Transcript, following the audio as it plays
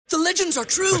The legends are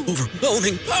true.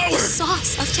 Overwhelming power!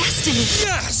 Sauce of destiny.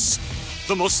 Yes!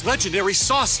 The most legendary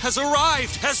sauce has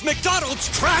arrived as McDonald's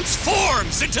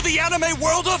transforms into the anime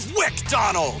world of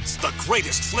WickDonald's. The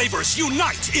greatest flavors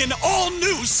unite in all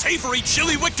new savory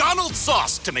chili McDonald's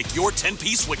sauce to make your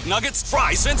 10-piece Wick Nuggets,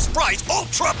 fries, and Sprite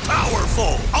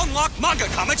ultra-powerful. Unlock manga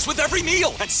comics with every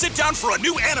meal and sit down for a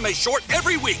new anime short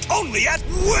every week only at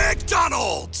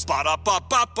WickDonald's.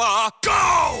 Ba-da-ba-ba-ba,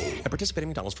 go! At participating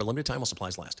McDonald's for a limited time while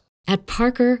supplies last. At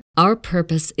Parker, our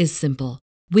purpose is simple.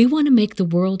 We want to make the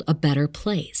world a better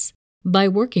place by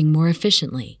working more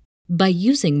efficiently, by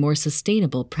using more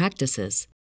sustainable practices,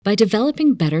 by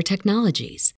developing better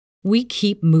technologies. We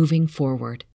keep moving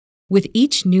forward. With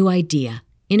each new idea,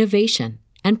 innovation,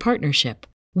 and partnership,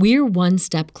 we're one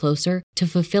step closer to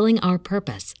fulfilling our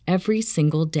purpose every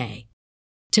single day.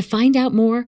 To find out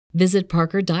more, visit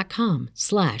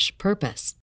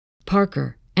parker.com/purpose.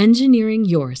 Parker, engineering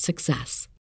your success.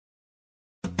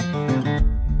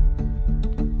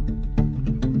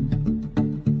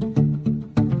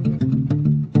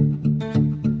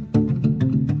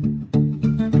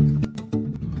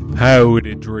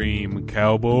 Howdy dream,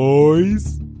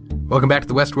 cowboys. Welcome back to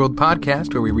the Westworld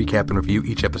podcast, where we recap and review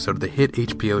each episode of the hit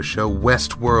HBO show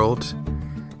Westworld.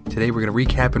 Today we're going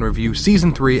to recap and review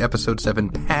Season 3, Episode 7,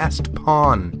 Past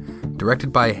Pawn,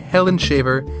 directed by Helen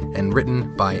Shaver and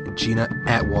written by Gina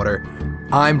Atwater.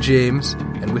 I'm James,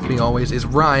 and with me always is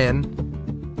Ryan.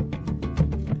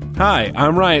 Hi,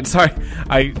 I'm Ryan. Sorry,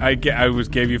 I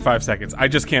gave you 5 seconds. I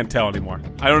just can't tell anymore.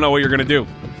 I don't know what you're going to do.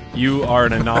 You are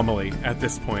an anomaly at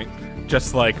this point,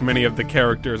 just like many of the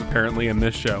characters apparently in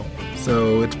this show.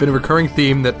 So it's been a recurring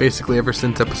theme that basically ever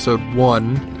since episode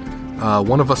 1,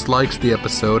 one of us likes the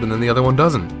episode and then the other one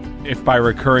doesn't. If by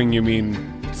recurring you mean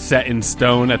set in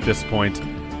stone at this point,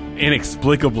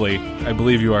 inexplicably, I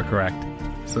believe you are correct.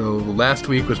 So last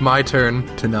week was my turn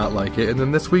to not like it, and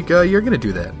then this week you're going to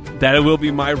do that. That will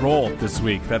be my role this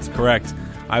week, that's correct.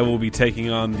 I will be taking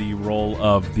on the role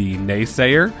of the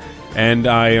naysayer, and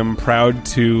I am proud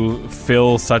to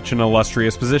fill such an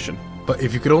illustrious position. But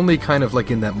if you could only kind of,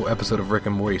 like in that episode of Rick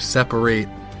and Morty, separate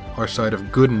our side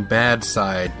of good and bad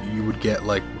side, you would get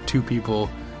like 2 people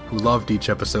who loved each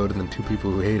episode and then 2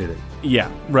 people who hated it.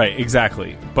 Yeah, right,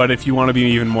 exactly. But if you want to be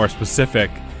even more specific,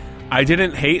 I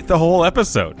didn't hate the whole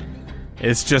episode.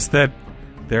 It's just that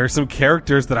there are some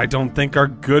characters that I don't think are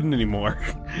good anymore.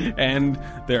 And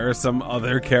there are some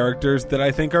other characters that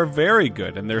I think are very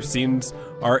good. And their scenes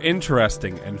are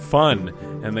interesting and fun.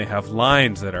 And they have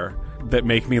lines that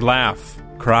make me laugh,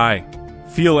 cry,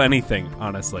 feel anything,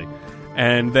 honestly.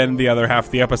 And then the other half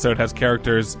of the episode has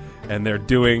characters and they're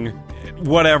doing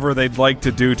whatever they'd like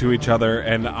to do to each other.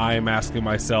 And I'm asking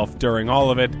myself during all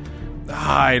of it,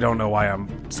 I don't know why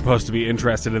I'm supposed to be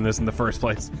interested in this in the first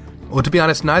place. Well, to be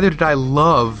honest, neither did I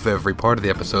love every part of the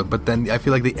episode, but then I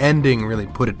feel like the ending really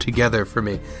put it together for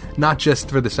me. Not just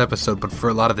for this episode, but for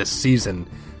a lot of this season.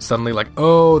 Suddenly like,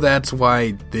 oh, that's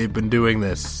why they've been doing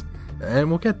this. And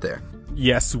we'll get there.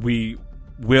 Yes, we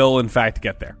will, in fact,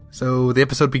 get there. So the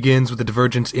episode begins with a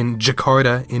divergence in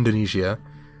Jakarta, Indonesia.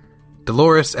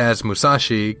 Dolores as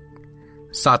Musashi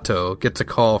Sato gets a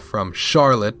call from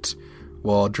Charlotte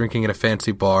while drinking at a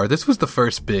fancy bar. This was the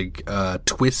first big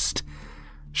twist.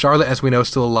 Charlotte, as we know,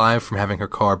 still alive from having her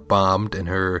car bombed and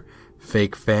her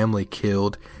fake family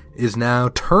killed, is now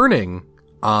turning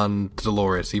on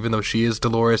Dolores. Even though she is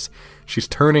Dolores, she's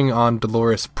turning on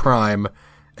Dolores Prime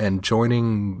and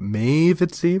joining Maeve,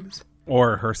 it seems?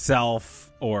 Or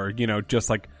herself, or, just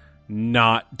like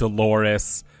not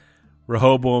Dolores.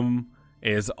 Rehoboam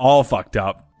is all fucked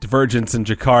up. Divergence in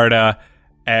Jakarta,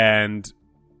 and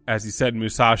as you said,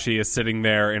 Musashi is sitting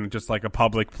there in just like a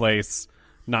public place,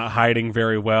 not hiding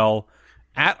very well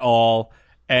at all,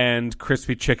 and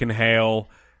Crispy Chicken Hale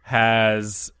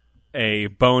has a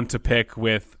bone to pick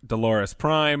with Dolores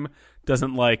Prime,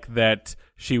 doesn't like that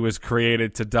she was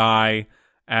created to die,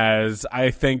 as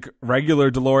I think regular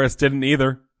Dolores didn't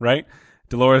either, right?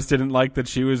 Dolores didn't like that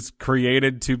she was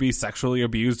created to be sexually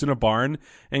abused in a barn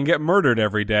and get murdered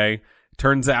every day.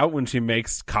 Turns out when she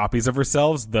makes copies of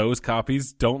herself, those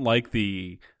copies don't like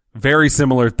the very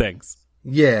similar things.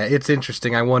 Yeah, it's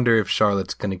interesting. I wonder if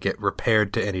Charlotte's going to get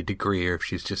repaired to any degree, or if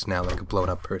she's just now like a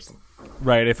blown-up person.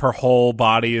 Right, if her whole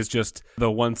body is just the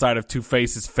one side of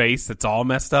Two-Face's face that's all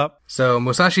messed up. So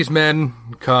Musashi's men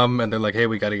come, and they're like, hey,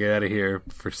 we got to get out of here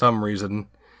for some reason.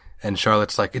 And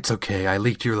Charlotte's like, it's okay, I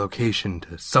leaked your location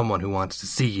to someone who wants to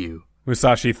see you.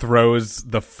 Musashi throws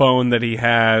the phone that he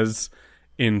has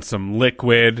in some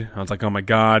liquid. I was like, oh my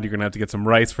god, you're going to have to get some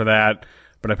rice for that.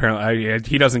 But apparently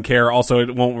he doesn't care. Also,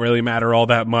 it won't really matter all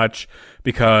that much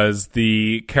because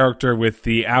the character with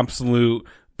the absolute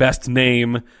best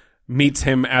name, meets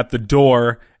him at the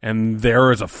door, and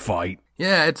there is a fight.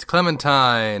 Yeah, it's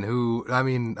Clementine, who, I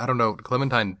mean, I don't know,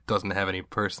 Clementine doesn't have any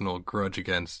personal grudge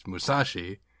against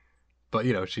Musashi, but,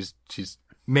 you know, she's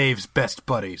Maeve's best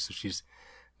buddy, so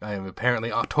I am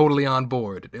apparently totally on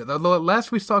board. The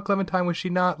last we saw Clementine, was she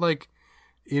not, like,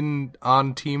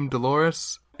 on Team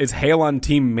Dolores? Is Hale on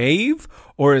Team Maeve,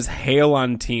 or is Hale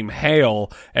on Team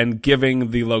Hale and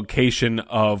giving the location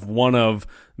of one of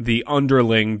the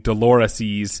underling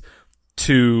Doloreses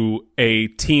to a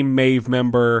Team Maeve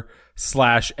member /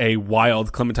 a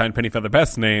wild Clementine Pennyfeather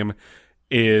best name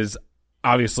is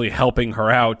obviously helping her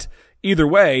out. Either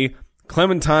way,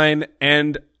 Clementine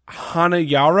and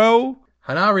Hanario,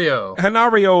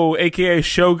 aka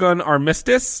Shogun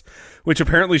Armistice, which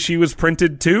apparently she was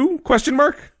printed too? ?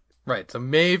 Right, so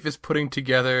Maeve is putting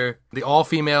together the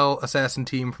all-female assassin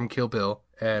team from Kill Bill,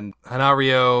 and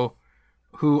Hanario,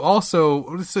 who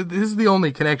also, so this is the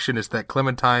only connection, is that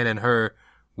Clementine and her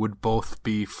would both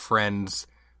be friends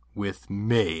with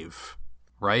Maeve,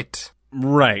 right?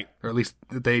 Right. Or at least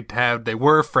they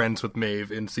were friends with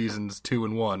Maeve in seasons 2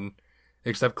 and 1,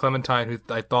 except Clementine, who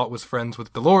I thought was friends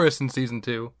with Dolores in season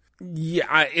 2.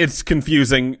 Yeah, it's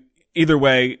confusing. Either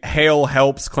way, Hale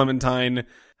helps Clementine,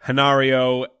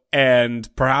 Hanario,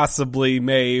 and possibly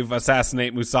Maeve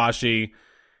assassinate Musashi.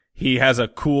 He has a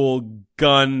cool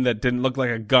gun that didn't look like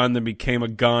a gun that became a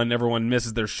gun. Everyone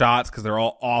misses their shots because they're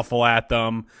all awful at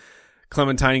them.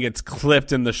 Clementine gets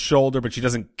clipped in the shoulder, but she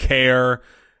doesn't care.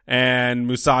 And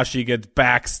Musashi gets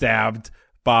backstabbed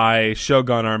by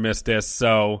Shogun Armistice.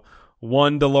 So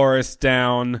one Dolores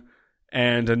down,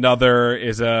 and another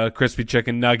is a crispy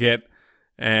chicken nugget,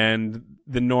 and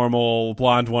the normal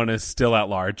blonde one is still at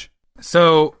large.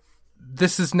 So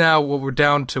this is now what we're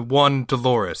down to one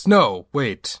Dolores. No,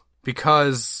 wait.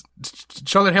 Because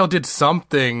Charlotte Hale did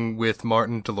something with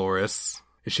Martin Dolores.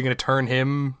 Is she going to turn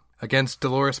him against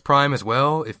Dolores Prime as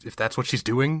well, if that's what she's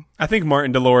doing? I think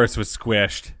Martin Dolores was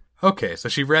squished. Okay, so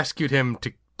she rescued him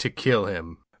to kill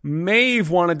him. Maeve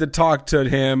wanted to talk to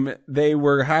him. They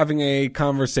were having a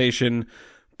conversation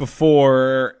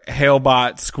before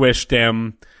Halebot squished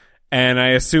him. And I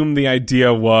assume the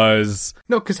idea was...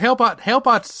 No, because Halebot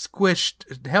squished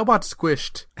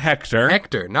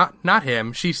Hector, not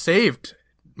him. She saved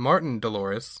Martin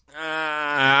Dolores.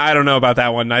 I don't know about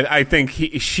that one. I think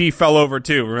she fell over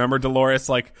too. Remember, Dolores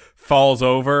falls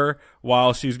over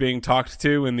while she's being talked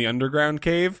to in the underground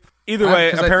cave. Either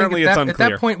way, apparently it's unclear.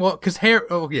 At that point, well, because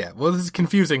this is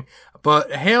confusing.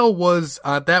 But Hale was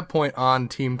at that point on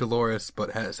Team Dolores, but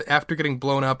after getting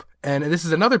blown up, and this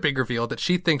is another big reveal that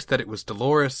she thinks that it was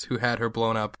Dolores who had her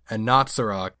blown up and not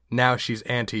Serac. Now she's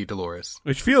anti-Dolores.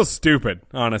 Which feels stupid,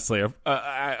 honestly.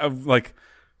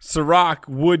 Serac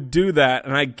would do that,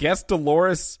 and I guess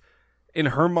Dolores, in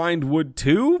her mind, would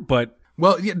too, but...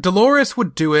 Well, yeah, Dolores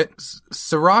would do it,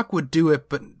 Serac would do it,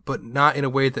 but not in a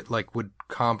way that, would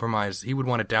compromise. He would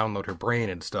want to download her brain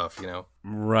and stuff, you know?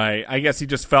 Right. I guess he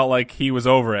just felt like he was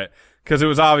over it, because it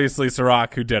was obviously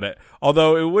Serac who did it.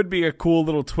 Although it would be a cool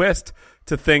little twist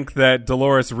to think that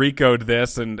Dolores Rico'd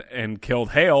this and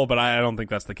killed Hale, but I don't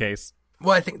think that's the case.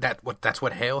 Well, I think that's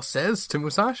what Hale says to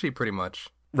Musashi, pretty much.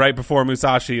 Right before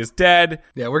Musashi is dead.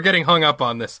 Yeah, we're getting hung up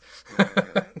on this.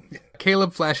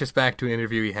 Caleb flashes back to an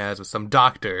interview he has with some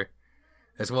doctor,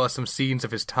 as well as some scenes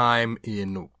of his time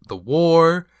in the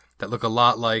war that look a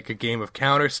lot like a game of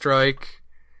Counter-Strike.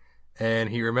 And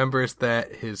he remembers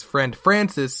that his friend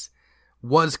Francis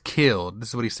was killed. This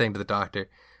is what he's saying to the doctor.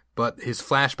 But his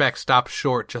flashback stops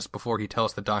short just before he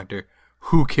tells the doctor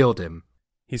who killed him.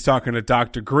 He's talking to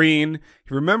Dr. Green.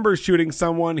 He remembers shooting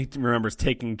someone. He remembers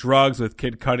taking drugs with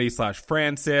Kid Cudi /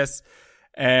 Francis.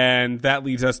 And that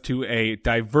leads us to a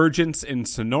divergence in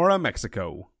Sonora,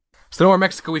 Mexico. Sonora,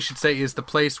 Mexico, we should say, is the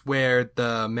place where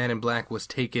the Man in Black was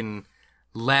taken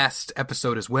last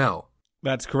episode as well.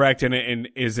 That's correct. And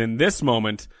it is in this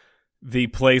moment the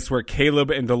place where Caleb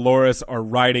and Dolores are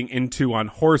riding into on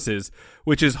horses,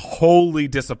 which is wholly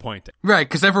disappointing. Right,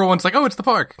 because everyone's like, oh, it's the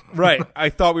park. Right. I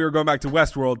thought we were going back to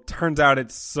Westworld. Turns out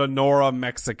it's Sonora,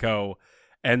 Mexico.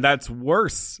 And that's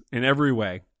worse in every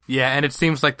way. Yeah, and it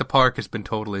seems like the park has been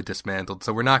totally dismantled,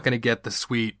 so we're not going to get the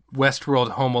sweet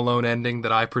Westworld Home Alone ending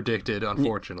that I predicted,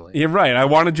 unfortunately. You're right. I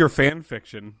wanted your fan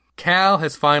fiction. Cal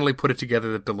has finally put it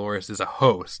together that Dolores is a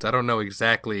host. I don't know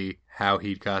exactly how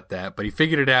he got that, but he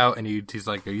figured it out, and he's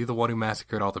like, are you the one who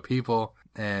massacred all the people?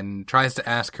 And tries to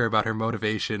ask her about her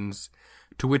motivations,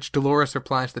 to which Dolores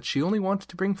replies that she only wants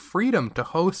to bring freedom to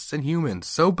hosts and humans.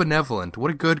 So benevolent.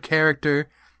 What a good character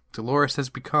Dolores has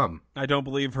become. I don't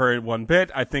believe her one bit.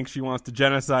 I think she wants to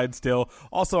genocide still.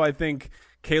 Also, I think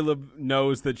Caleb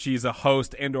knows that she's a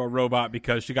host and or robot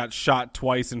because she got shot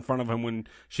twice in front of him when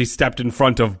she stepped in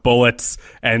front of bullets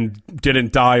and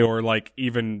didn't die or, like,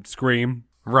 even scream.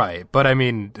 Right, but I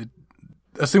mean,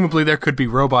 assumably there could be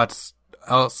robots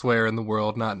elsewhere in the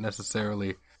world, not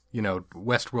necessarily,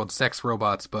 Westworld sex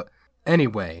robots, but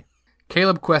anyway,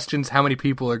 Caleb questions how many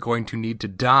people are going to need to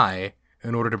die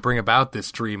in order to bring about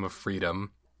this dream of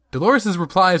freedom. Dolores'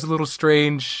 reply is a little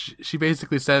strange. She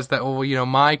basically says that,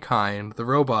 my kind, the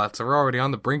robots, are already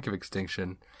on the brink of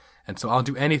extinction, and so I'll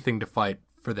do anything to fight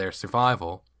for their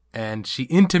survival. And she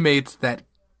intimates that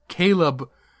Caleb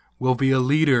will be a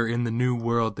leader in the new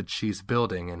world that she's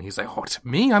building. And he's like, to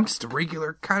me? I'm just a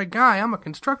regular kind of guy. I'm a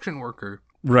construction worker.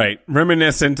 Right.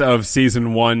 Reminiscent of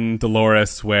season 1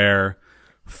 Dolores, where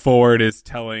Ford is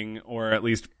telling, or at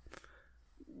least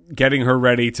getting her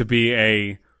ready to be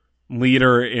a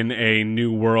leader in a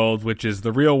new world, which is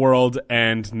the real world,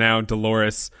 and now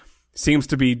Dolores seems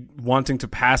to be wanting to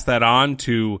pass that on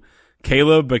to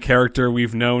Caleb, a character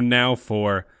we've known now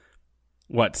for,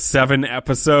 7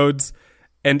 episodes?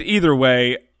 And either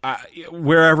way,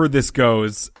 wherever this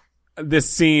goes, this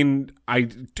scene, I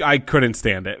couldn't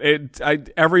stand it.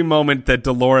 Every moment that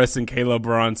Dolores and Caleb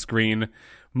are on screen,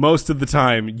 most of the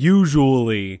time,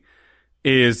 usually,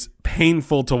 is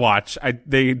painful to watch.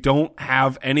 They don't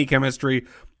have any chemistry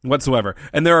whatsoever.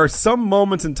 And there are some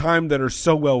moments in time that are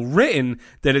so well written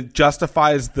that it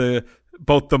justifies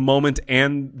both the moment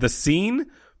and the scene,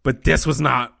 but this was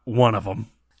not one of them.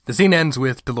 The scene ends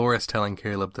with Dolores telling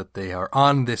Caleb that they are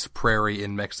on this prairie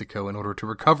in Mexico in order to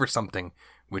recover something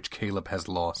which Caleb has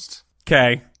lost.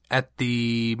 Okay. At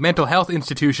the mental health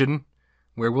institution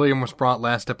where William was brought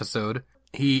last episode,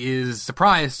 he is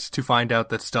surprised to find out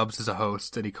that Stubbs is a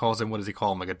host, and he calls him, what does he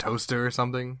call him, like a toaster or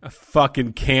something? A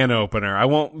fucking can opener. I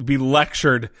won't be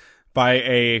lectured by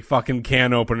a fucking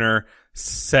can opener,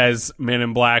 says Men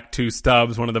in Black to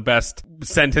Stubbs, one of the best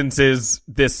sentences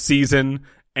this season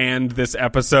and this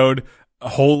episode. A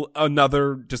whole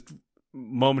another just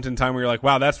moment in time where you're like,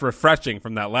 wow, that's refreshing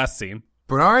from that last scene.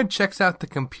 Bernard checks out the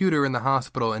computer in the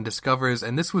hospital and discovers,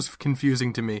 and this was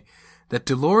confusing to me, that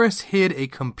Dolores hid a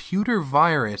computer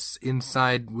virus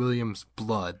inside William's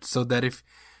blood, so that if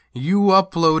you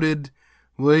uploaded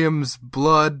William's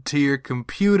blood to your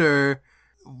computer,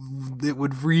 it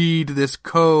would read this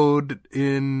code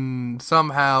in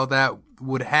somehow that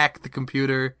would hack the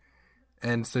computer,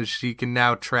 and so she can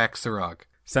now track Sirach.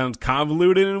 Sounds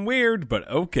convoluted and weird, but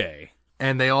okay.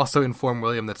 And they also inform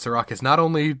William that Sirach has not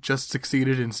only just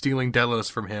succeeded in stealing Delos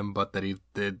from him, but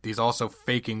that he's also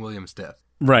faking William's death.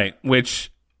 Right,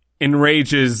 which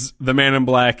enrages the Man in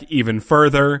Black even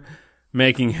further,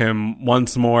 making him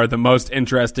once more the most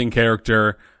interesting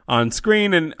character on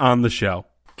screen and on the show.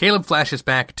 Caleb flashes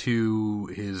back to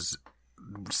his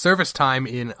service time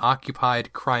in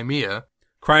occupied Crimea.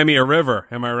 Crimea River,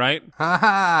 am I right? Ha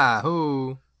ha!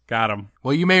 Who? Got him.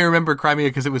 Well, you may remember Crimea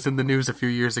because it was in the news a few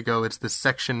years ago. It's this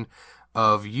section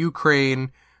of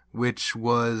Ukraine which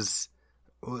was...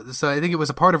 So I think it was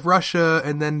a part of Russia,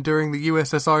 and then during the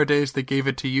USSR days, they gave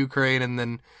it to Ukraine, and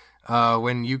then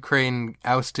when Ukraine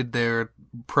ousted their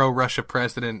pro-Russia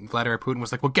president, Vladimir Putin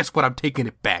was like, well, guess what? I'm taking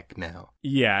it back now.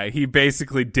 Yeah, he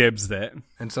basically dibs it.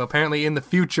 And so apparently in the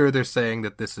future, they're saying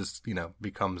that this is,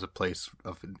 becomes a place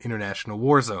of an international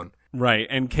war zone. Right,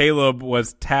 and Caleb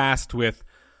was tasked with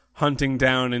hunting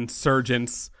down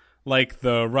insurgents like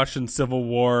the Russian Civil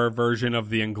War version of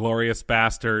the Inglourious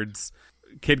Bastards.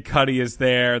 Kid Cudi is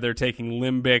there. They're taking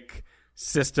limbic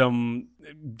system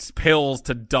pills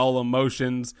to dull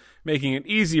emotions, making it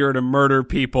easier to murder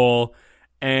people.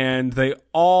 And the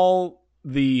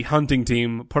hunting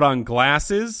team, put on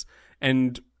glasses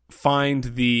and find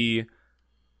the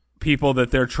people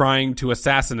that they're trying to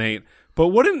assassinate. But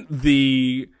wouldn't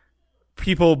the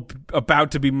people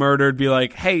about to be murdered be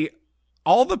like, hey,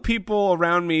 all the people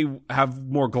around me have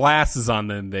more glasses on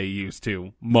than they used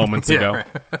to moments ago?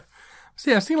 Right.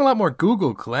 See, I've seen a lot more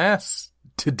Google Glass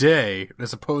today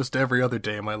as opposed to every other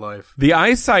day of my life. The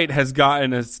eyesight has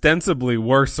gotten ostensibly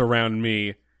worse around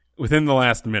me within the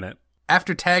last minute.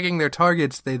 After tagging their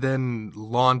targets, they then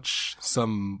launch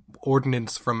some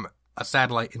ordnance from a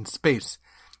satellite in space.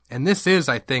 And this is,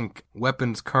 I think,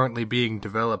 weapons currently being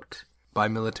developed by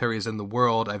militaries in the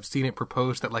world. I've seen it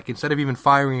proposed that, instead of even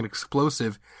firing an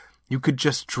explosive, you could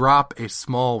just drop a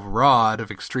small rod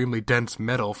of extremely dense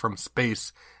metal from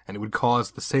space, and it would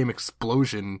cause the same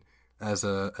explosion as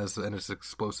an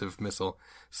explosive missile.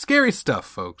 Scary stuff,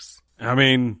 folks. I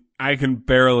mean, I can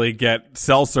barely get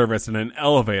cell service in an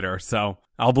elevator, so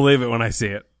I'll believe it when I see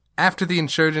it. After the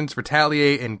insurgents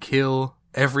retaliate and kill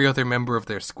every other member of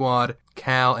their squad,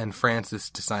 Cal and Francis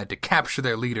decide to capture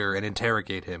their leader and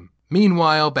interrogate him.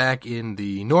 Meanwhile, back in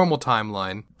the normal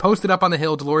timeline, posted up on the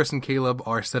hill, Dolores and Caleb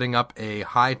are setting up a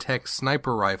high-tech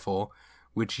sniper rifle,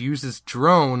 which uses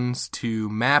drones to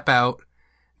map out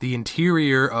the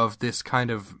interior of this kind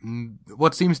of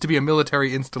what seems to be a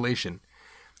military installation.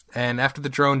 And after the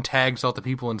drone tags all the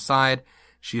people inside,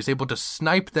 she is able to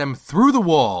snipe them through the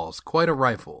walls. Quite a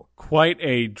rifle. Quite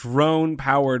a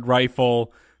drone-powered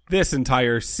rifle. This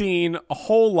entire scene, a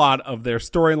whole lot of their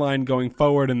storyline going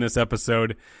forward in this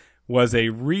episode, was a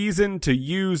reason to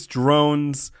use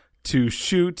drones to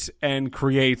shoot and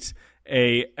create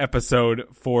a episode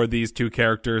for these two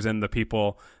characters and the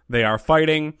people they are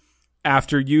fighting.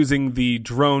 After using the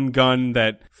drone gun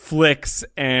that flicks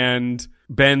and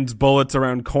bends bullets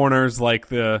around corners like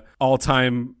the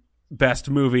all-time best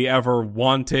movie ever,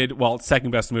 Wanted, well,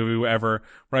 second best movie ever,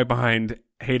 right behind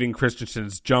Hayden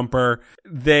Christensen's Jumper,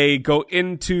 they go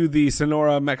into the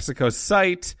Sonora, Mexico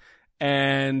site,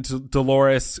 and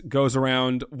Dolores goes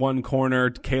around one corner.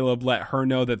 Caleb let her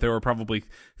know that there were probably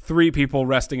 3 people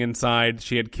resting inside.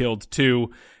 She had killed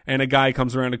 2. And a guy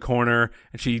comes around a corner,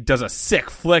 and she does a sick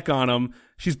flick on him.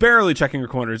 She's barely checking her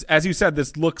corners. As you said,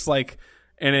 this looks like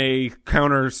in a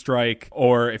Counter-Strike,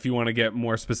 or if you want to get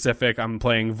more specific, I'm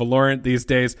playing Valorant these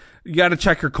days. You got to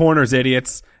check your corners,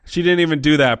 idiots. She didn't even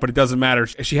do that, but it doesn't matter.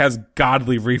 She has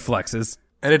godly reflexes.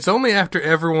 And it's only after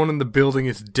everyone in the building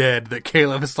is dead that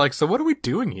Caleb is like, so what are we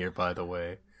doing here, by the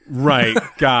way? Right.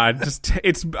 God.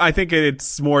 I think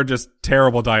it's more just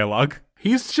terrible dialogue.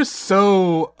 He's just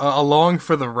so along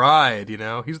for the ride, you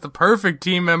know? He's the perfect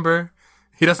team member.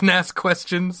 He doesn't ask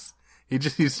questions.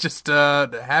 He's just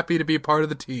happy to be a part of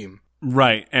the team.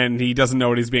 Right. And he doesn't know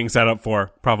what he's being set up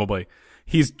for, probably.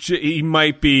 He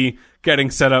might be getting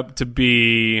set up to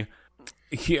be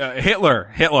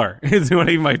Hitler. Hitler is what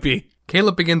he might be.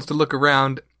 Caleb begins to look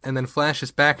around and then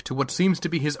flashes back to what seems to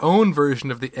be his own version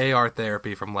of the AR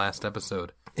therapy from last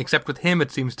episode. Except with him,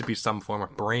 it seems to be some form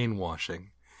of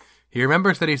brainwashing. He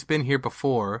remembers that he's been here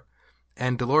before,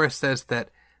 and Dolores says that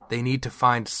they need to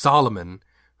find Solomon,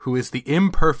 who is the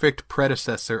imperfect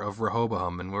predecessor of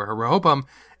Rehoboam, and where Rehoboam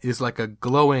is like a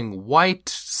glowing white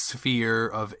sphere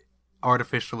of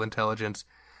artificial intelligence.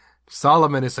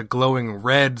 Solomon is a glowing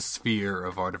red sphere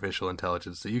of artificial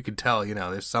intelligence, so you can tell,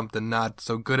 there's something not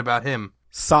so good about him.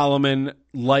 Solomon,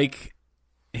 like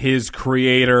his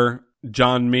creator,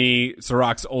 John Mee,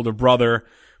 Sirach's older brother,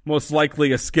 most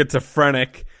likely a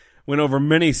schizophrenic, went over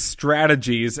many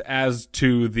strategies as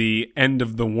to the end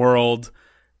of the world,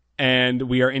 and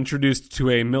we are introduced to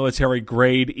a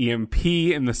military-grade EMP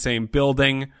in the same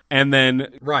building, and then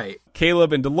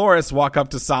Caleb and Dolores walk up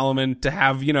to Solomon to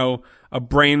have, a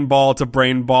brain ball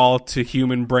to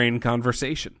human brain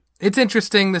conversation. It's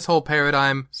interesting, this whole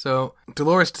paradigm. So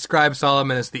Dolores describes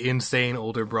Solomon as the insane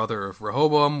older brother of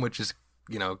Rehoboam, which is,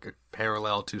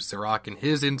 parallel to Sirach and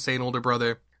his insane older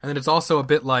brother. And then it's also a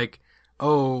bit like,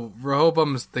 oh,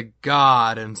 Rehoboam's the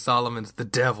god and Solomon's the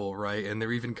devil, right? And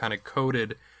they're even kind of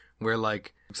coded where,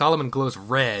 like, Solomon glows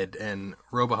red and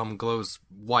Rehoboam glows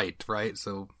white, right?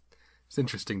 So it's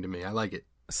interesting to me. I like it.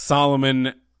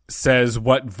 Solomon says,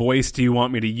 what voice do you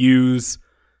want me to use?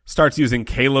 Starts using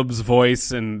Caleb's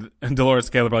voice, and Dolores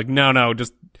and Caleb are like, no,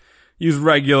 just use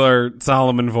regular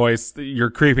Solomon voice.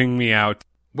 You're creeping me out.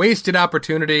 Wasted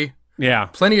opportunity. Yeah.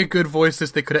 Plenty of good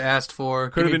voices they could have asked for.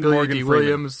 Could have been Billy Morgan D. Freeman.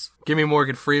 Williams. Give me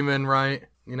Morgan Freeman, right?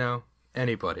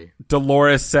 Anybody.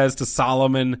 Dolores says to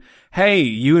Solomon, hey,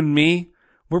 you and me,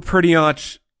 we're pretty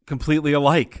much completely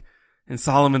alike. And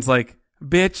Solomon's like,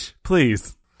 bitch,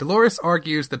 please. Dolores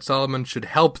argues that Solomon should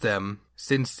help them,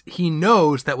 since he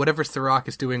knows that whatever Sirach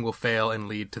is doing will fail and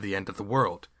lead to the end of the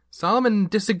world. Solomon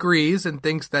disagrees and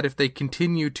thinks that if they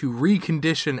continue to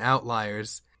recondition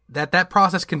outliers, that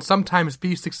process can sometimes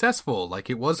be successful, like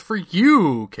it was for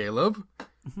you, Caleb.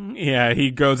 Yeah, he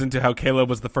goes into how Caleb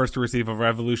was the first to receive a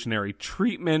revolutionary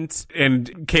treatment,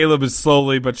 and Caleb is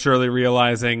slowly but surely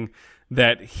realizing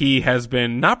that he has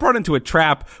been not brought into a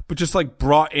trap, but just like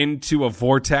brought into a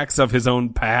vortex of his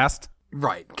own past.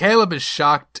 Right. Caleb is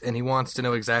shocked and he wants to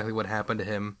know exactly what happened to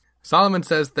him. Solomon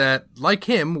says that, like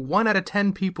him, 1 out of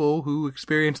 10 people who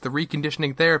experience the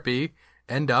reconditioning therapy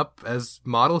end up as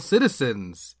model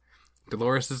citizens.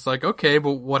 Dolores is like, okay,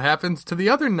 but what happens to the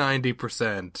other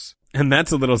 90%? And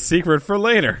that's a little secret for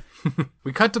later.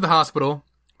 We cut to the hospital.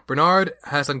 Bernard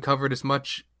has uncovered as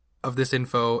much of this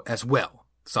info as well.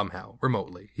 Somehow,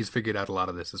 remotely. He's figured out a lot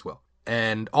of this as well.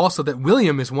 And also that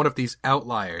William is one of these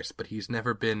outliers, but he's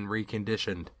never been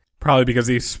reconditioned. Probably because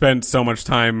he spent so much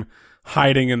time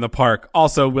hiding in the park.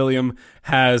 Also, William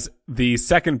has the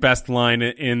second best line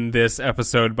in this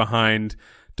episode behind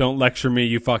 "Don't lecture me,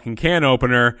 you fucking can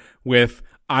opener" with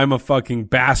 "I'm a fucking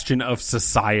bastion of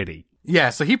society."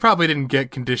 Yeah, so he probably didn't get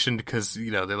conditioned because,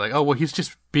 they're like, oh, well, he's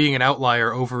just being an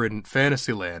outlier over in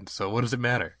Fantasyland, so what does it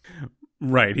matter?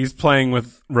 Right, he's playing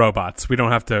with robots. We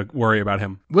don't have to worry about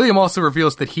him. William also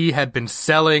reveals that he had been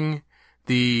selling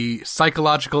the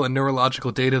psychological and neurological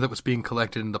data that was being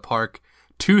collected in the park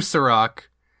to Serac,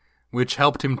 which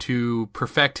helped him to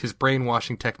perfect his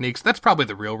brainwashing techniques. That's probably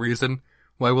the real reason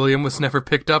why William was never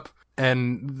picked up.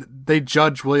 And they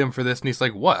judge William for this, and he's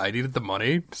like, what? I needed the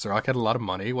money. Serac had a lot of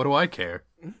money. What do I care?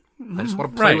 I just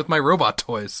want to play with my robot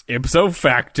toys. Ipso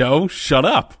facto, shut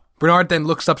up. Bernard then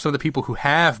looks up some of the people who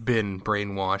have been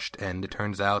brainwashed, and it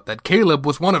turns out that Caleb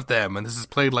was one of them, and this is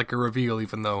played like a reveal,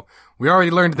 even though we already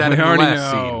learned that in the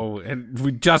last scene. And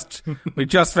we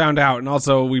just found out, and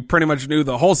also we pretty much knew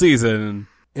the whole season.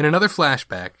 In another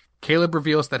flashback, Caleb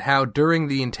reveals that how during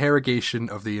the interrogation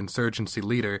of the insurgency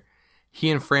leader, he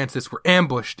and Francis were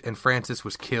ambushed, and Francis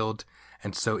was killed,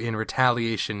 and so in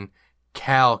retaliation,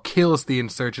 Cal kills the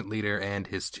insurgent leader and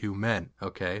his 2 men.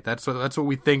 Okay, that's what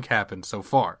we think happened so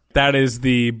far. That is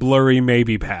the blurry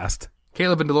maybe past.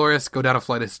 Caleb and Dolores go down a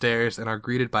flight of stairs and are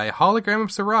greeted by a hologram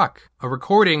of Serac, a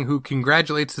recording who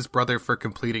congratulates his brother for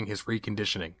completing his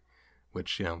reconditioning,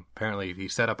 which, apparently he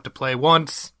set up to play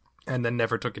once and then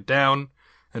never took it down,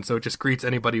 and so it just greets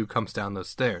anybody who comes down those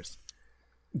stairs.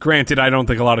 Granted, I don't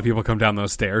think a lot of people come down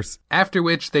those stairs. After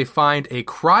which they find a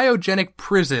cryogenic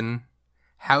prison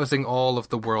housing all of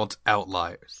the world's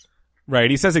outliers.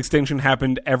 Right, he says extinction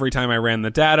happened every time I ran the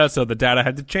data, so the data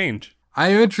had to change. I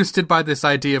am interested by this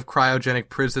idea of cryogenic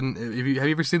prison. Have you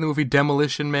ever seen the movie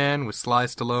Demolition Man with Sly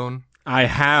Stallone? I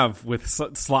have, with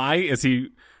Sly. Is he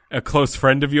a close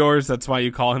friend of yours? That's why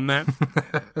you call him that?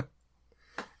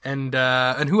 And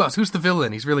who else? Who's the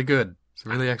villain? He's really good. He's a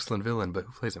really excellent villain, but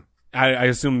who plays him? I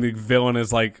assume the villain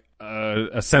is like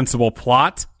a sensible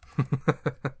plot.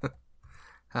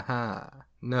 Haha.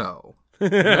 No.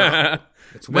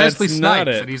 It's Wesley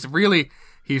Snipes, and he's really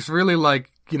like,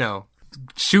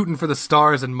 shooting for the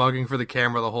stars and mugging for the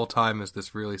camera the whole time as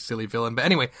this really silly villain. But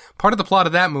anyway, part of the plot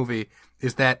of that movie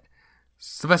is that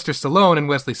Sylvester Stallone and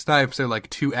Wesley Snipes are like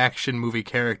 2 action movie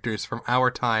characters from our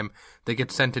time. They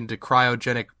get sent into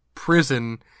cryogenic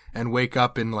prison and wake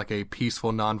up in like a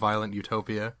peaceful, non-violent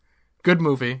utopia. Good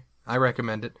movie. I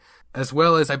recommend it. As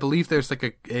well as, I believe there's like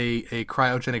a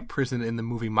cryogenic prison in the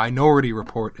movie Minority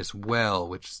Report as well,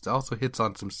 which also hits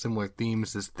on some similar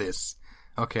themes as this.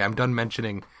 Okay, I'm done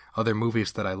mentioning other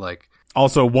movies that I like.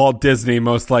 Also, Walt Disney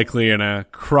most likely in a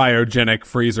cryogenic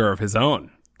freezer of his own.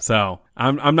 So,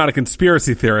 I'm not a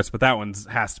conspiracy theorist, but that one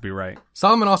has to be right.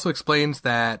 Solomon also explains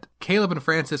that Caleb and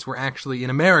Francis were actually in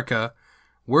America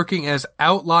working as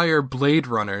outlier Blade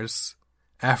Runners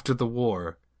after the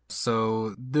war.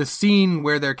 So the scene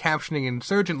where they're capturing an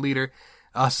insurgent leader,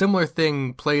 a similar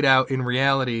thing played out in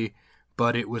reality,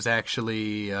 but it was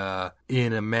actually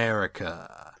in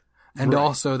America. And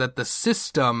also that the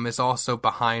system is also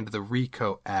behind the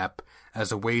RICO app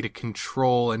as a way to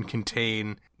control and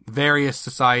contain various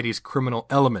societies' criminal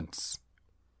elements.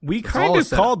 We kind of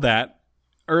called that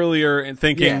earlier in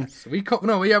thinking... Yes, we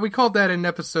called that in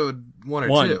episode 1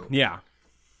 or 2. Yeah.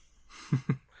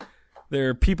 There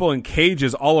are people in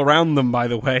cages all around them, by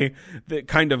the way, that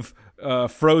kind of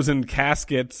frozen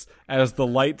caskets as the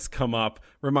lights come up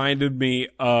reminded me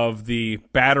of the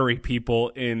battery people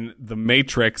in The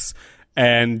Matrix.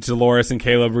 And Dolores and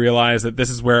Caleb realize that this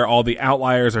is where all the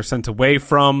outliers are sent away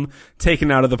from,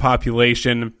 taken out of the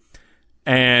population.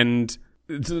 And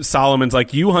Solomon's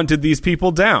like, you hunted these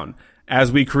people down.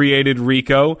 As we created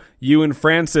Rico, you and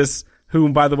Francis, who,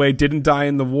 by the way, didn't die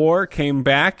in the war, came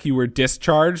back. You were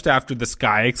discharged after the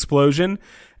sky explosion,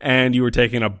 and you were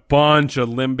taking a bunch of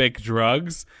limbic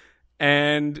drugs.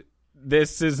 And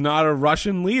this is not a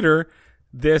Russian leader.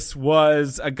 This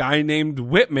was a guy named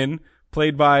Whitman,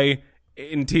 played by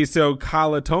Intiso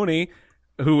Calatoni,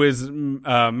 who is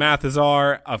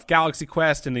Mathazar of Galaxy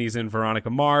Quest, and he's in Veronica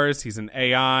Mars. He's an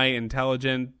AI,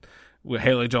 intelligent, with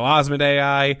Haley Joel Osment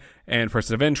AI, and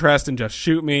person of interest, and Just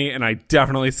Shoot Me, and I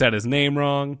definitely said his name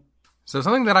wrong. So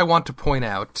something that I want to point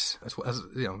out, as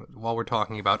while we're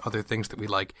talking about other things that we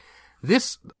like,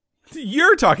 this...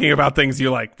 You're talking about things you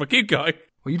like, but keep going.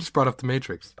 Well, you just brought up The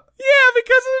Matrix. Yeah,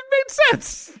 because it made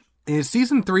sense.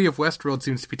 Season 3 of Westworld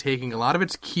seems to be taking a lot of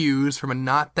its cues from a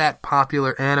not that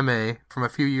popular anime from a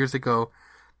few years ago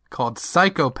called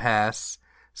Psycho-Pass.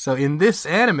 So in this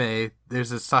anime,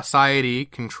 there's a society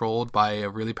controlled by a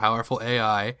really powerful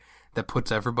AI that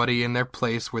puts everybody in their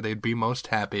place where they'd be most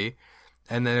happy.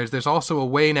 And then there's also a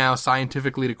way now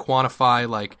scientifically to quantify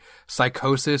like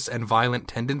psychosis and violent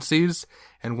tendencies.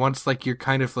 And once like you're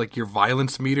kind of like your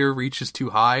violence meter reaches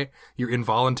too high, you're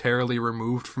involuntarily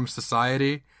removed from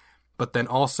society. But then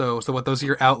also, so what, those are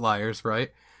your outliers,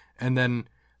 right? And then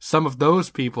some of those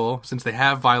people, since they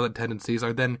have violent tendencies,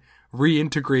 are then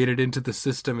reintegrated into the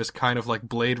system as kind of like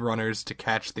Blade Runners to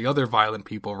catch the other violent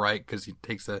people, right? Because it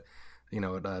takes the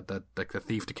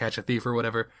thief to catch a thief or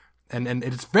whatever. And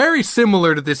it's very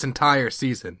similar to this entire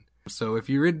season. So if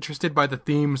you're interested by the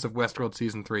themes of Westworld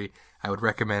Season 3, I would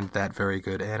recommend that very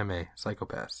good anime,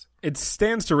 Psycho-Pass. It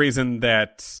stands to reason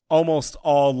that almost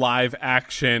all live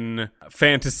action,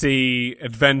 fantasy,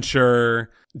 adventure,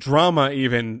 drama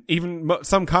even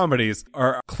some comedies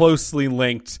are closely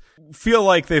linked, feel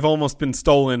like they've almost been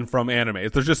stolen from anime.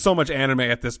 There's just so much anime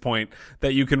at this point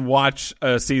that you can watch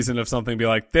a season of something and be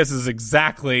like, this is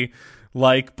exactly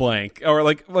like blank, or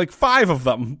like 5 of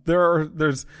them.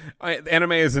 There's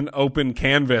anime is an open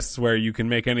canvas where you can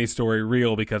make any story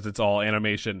real because it's all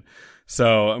animation.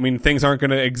 So, I mean, things aren't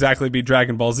going to exactly be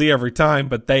Dragon Ball Z every time,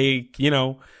 but they,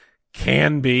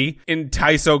 can be. In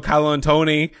Taiso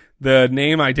Kalantoni, the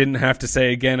name I didn't have to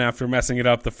say again after messing it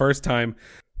up the first time,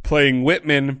 playing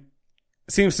Whitman,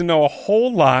 seems to know a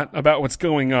whole lot about what's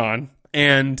going on,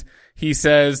 and he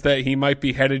says that he might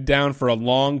be headed down for a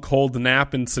long, cold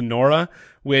nap in Sonora,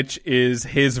 which is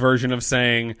his version of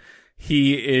saying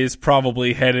he is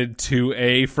probably headed to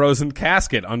a frozen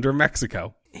casket under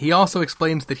Mexico. He also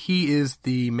explains that he is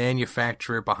the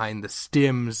manufacturer behind the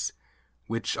stims,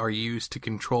 which are used to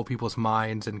control people's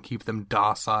minds and keep them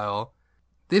docile.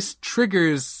 This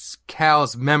triggers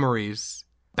Cal's memories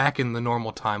back in the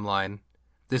normal timeline.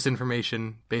 This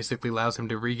information basically allows him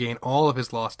to regain all of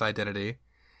his lost identity.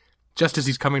 Just as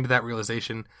he's coming to that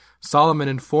realization, Solomon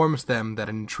informs them that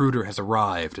an intruder has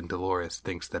arrived, and Dolores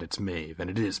thinks that it's Maeve, and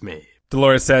it is Maeve.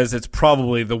 Dolores says it's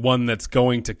probably the one that's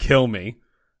going to kill me,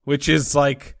 which is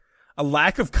like a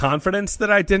lack of confidence that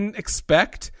I didn't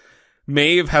expect.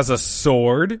 Maeve has a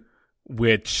sword,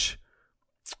 which,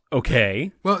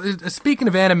 okay. Well, speaking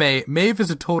of anime, Maeve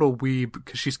is a total weeb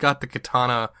because she's got the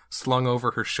katana slung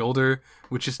over her shoulder,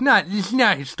 which is not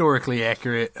historically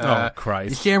accurate. Oh, Christ.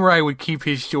 The samurai would keep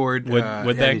his sword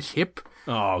at his hip.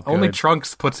 Oh, good. Only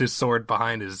Trunks puts his sword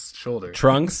behind his shoulder.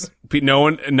 Trunks?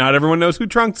 Not everyone knows who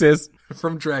Trunks is.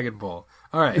 From Dragon Ball.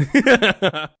 All right.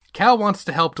 Cal wants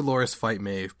to help Dolores fight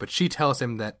Maeve, but she tells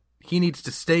him that he needs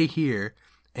to stay here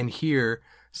and hear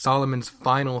Solomon's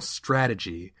final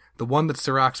strategy, the one that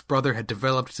Sirach's brother had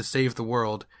developed to save the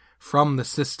world from the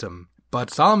system. But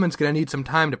Solomon's going to need some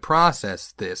time to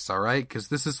process this, all right? Because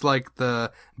this is like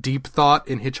the deep thought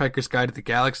in Hitchhiker's Guide to the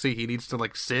Galaxy. He needs to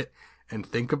like sit and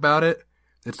think about it.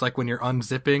 It's like when you're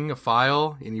unzipping a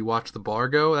file and you watch the bar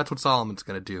go. That's what Solomon's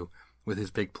going to do with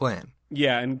his big plan.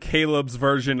 Yeah, and Caleb's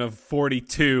version of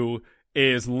 42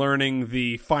 is learning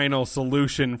the final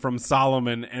solution from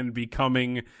Solomon and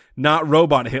becoming not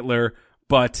robot Hitler,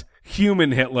 but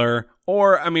human Hitler.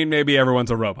 Or, I mean, maybe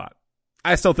everyone's a robot.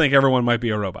 I still think everyone might be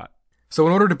a robot. So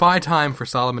in order to buy time for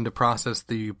Solomon to process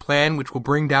the plan which will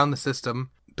bring down the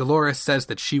system, Dolores says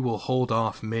that she will hold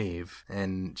off Maeve,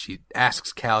 and she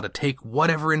asks Cal to take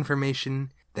whatever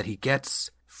information that he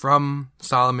gets from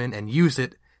Solomon and use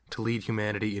it to lead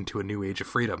humanity into a new age of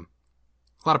freedom.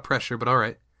 A lot of pressure, but all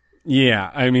right.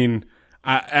 Yeah, I mean,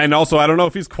 and also I don't know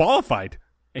if he's qualified.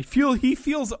 He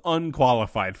feels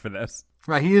unqualified for this.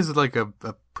 Right, he is like a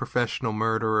professional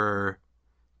murderer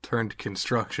turned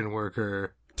construction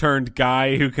worker. Turned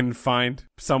guy who can find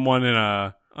someone in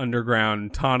a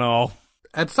underground tunnel.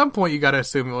 At some point, you gotta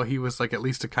assume, well, he was like at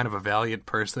least a kind of a valiant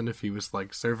person if he was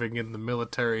like serving in the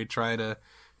military, trying to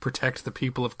protect the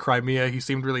people of Crimea. He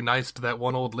seemed really nice to that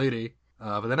one old lady.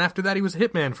 But then after that, he was a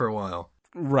hitman for a while.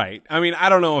 Right. I mean, I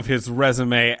don't know if his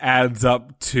resume adds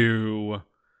up to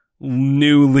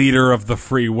new leader of the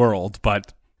free world,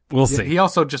 but we'll see. He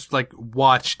also just like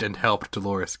watched and helped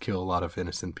Dolores kill a lot of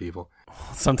innocent people.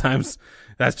 Sometimes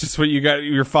that's just what you got.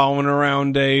 You're following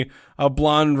around a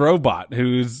blonde robot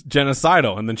who's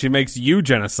genocidal, and then she makes you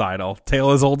genocidal.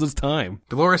 Tale as old as time.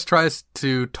 Dolores tries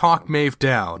to talk Maeve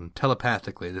down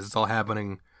telepathically. This is all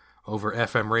happening over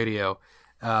FM radio.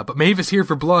 But Maeve is here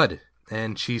for blood,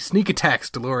 and she sneak attacks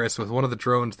Dolores with one of the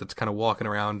drones that's kind of walking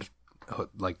around,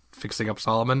 like fixing up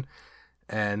Solomon,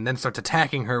 and then starts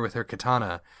attacking her with her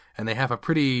katana. And they have a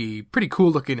pretty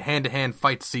cool looking hand-to-hand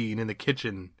fight scene in the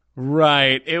kitchen.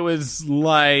 Right. It was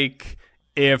like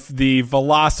if the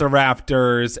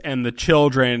Velociraptors and the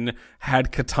children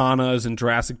had katanas in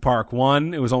Jurassic Park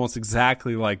 1. It was almost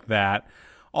exactly like that.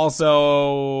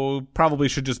 Also, probably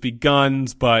should just be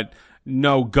guns, but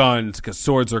no guns because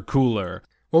swords are cooler.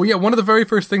 Well, yeah, one of the very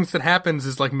first things that happens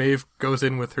is, like, Maeve goes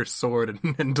in with her sword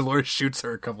and Dolores shoots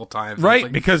her a couple times. Right,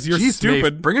 like, because you're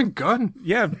stupid. Maeve, bring a gun.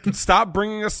 Yeah, stop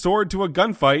bringing a sword to a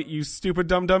gunfight, you stupid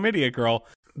dumb idiot girl.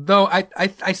 Though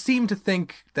I seem to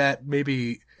think that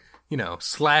maybe,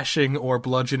 slashing or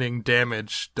bludgeoning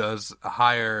damage does a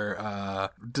higher,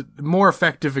 more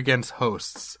effective against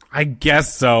hosts. I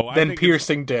guess so. Than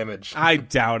piercing damage. I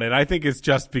doubt it. I think it's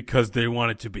just because they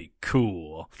want it to be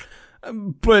cool.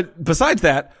 But besides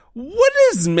that, what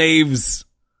is Maeve's,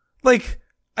 like,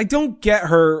 I don't get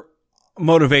her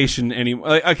motivation anymore.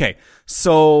 Like, okay,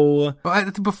 so...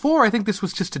 Before, I think this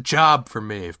was just a job for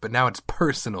Maeve, but now it's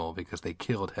personal because they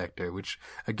killed Hector, which,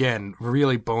 again,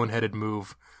 really boneheaded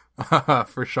move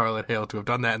for Charlotte Hale to have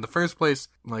done that in the first place.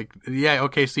 Like, yeah,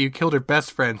 okay, so you killed her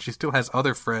best friend. She still has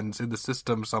other friends in the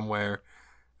system somewhere.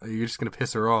 You're just gonna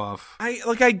piss her off.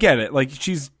 I get it. Like,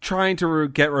 she's trying to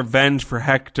get revenge for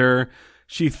Hector.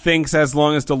 She thinks as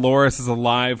long as Dolores is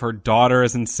alive, her daughter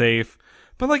isn't safe.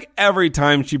 But, like, every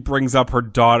time she brings up her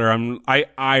daughter,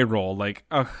 I roll. Like,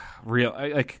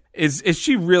 is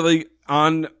she really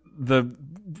on the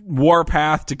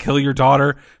warpath to kill your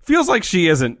daughter? Feels like she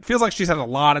isn't. Feels like she's had a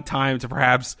lot of time to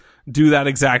perhaps do that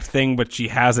exact thing, but she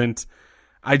hasn't.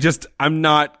 I'm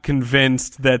not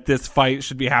convinced that this fight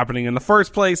should be happening in the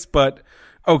first place, but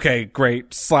okay,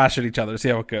 great. Slash at each other, see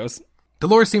how it goes.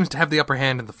 Dolores seems to have the upper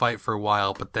hand in the fight for a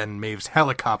while, but then Maeve's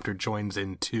helicopter joins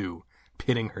in too,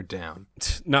 pinning her down.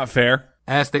 Not fair.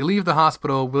 As they leave the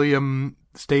hospital, William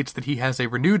states that he has a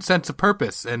renewed sense of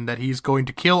purpose and that he's going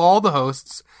to kill all the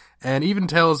hosts, and even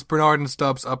tells Bernard and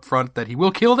Stubbs up front that he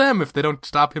will kill them if they don't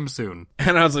stop him soon.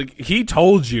 And I was like, he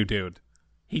told you, dude.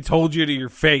 He told you to your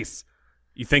face.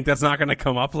 You think that's not going to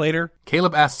come up later?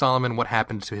 Caleb asks Solomon what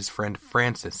happened to his friend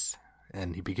Francis,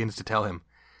 and he begins to tell him.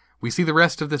 We see the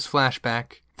rest of this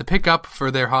flashback. The pickup for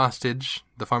their hostage,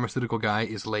 the pharmaceutical guy,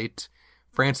 is late.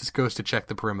 Francis goes to check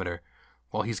the perimeter.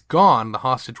 While he's gone, the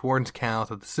hostage warns Cal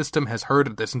that the system has heard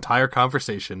of this entire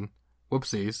conversation.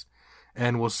 Whoopsies.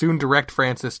 And will soon direct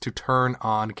Francis to turn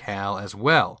on Cal as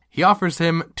well. He offers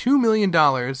him $2 million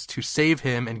to save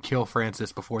him and kill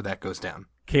Francis before that goes down.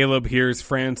 Caleb hears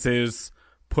Francis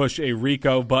push a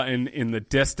Rico button in the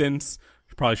distance.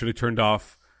 He probably should have turned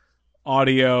off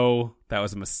audio. That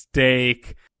was a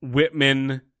mistake.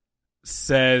 Whitman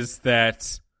says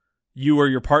that you or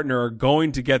your partner are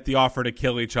going to get the offer to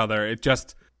kill each other. It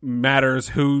just matters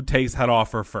who takes that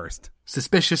offer first.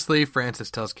 Suspiciously, Francis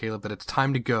tells Caleb that it's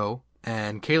time to go,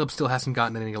 and Caleb still hasn't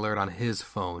gotten any alert on his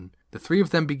phone. The three of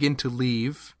them begin to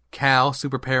leave. Cal,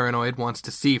 super paranoid, wants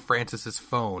to see Francis's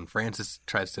phone. Francis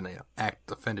tries to act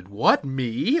offended. What,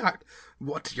 me?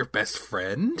 What, your best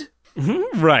friend?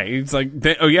 Right. It's like,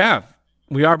 oh yeah,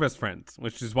 we are best friends,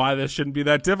 which is why this shouldn't be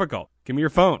that difficult. Give me your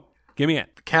phone. Give me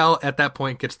it. Cal, at that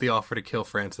point, gets the offer to kill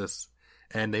Francis,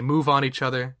 and they move on each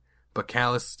other, but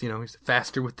Cal is, he's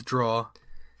faster with the draw,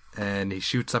 and he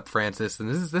shoots up Francis, and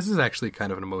this is actually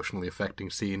kind of an emotionally affecting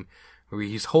scene, where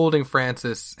he's holding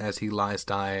Francis as he lies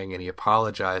dying, and he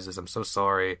apologizes, I'm so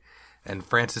sorry, and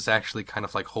Francis actually kind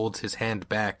of like holds his hand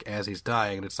back as he's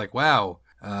dying, and it's like, wow,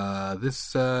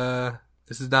 this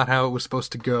is not how it was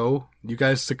supposed to go. You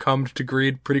guys succumbed to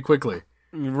greed pretty quickly.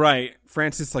 Right.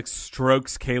 Francis like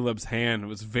strokes Caleb's hand. It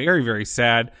was very, very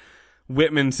sad.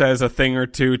 Whitman says a thing or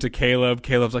two to Caleb.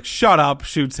 Caleb's like, shut up,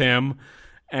 shoots him,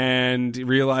 and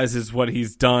realizes what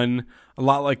he's done. A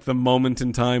lot like the moment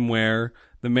in time where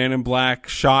the man in black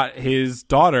shot his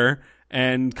daughter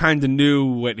and kind of knew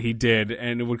what he did,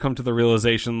 and it would come to the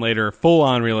realization later,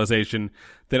 full-on realization,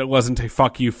 that it wasn't a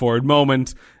fuck you Ford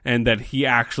moment, and that he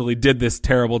actually did this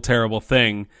terrible, terrible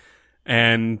thing.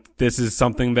 And this is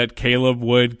something that Caleb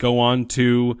would go on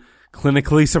to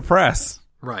clinically suppress.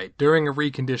 Right. During a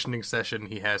reconditioning session,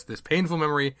 he has this painful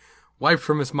memory wiped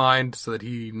from his mind so that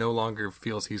he no longer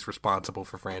feels he's responsible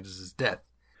for Francis's death.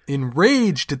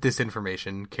 Enraged at this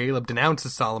information, Caleb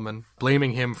denounces Solomon,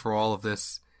 blaming him for all of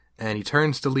this, and he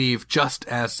turns to leave just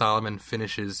as Solomon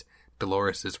finishes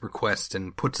Dolores' request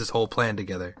and puts his whole plan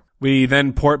together. We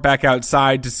then port back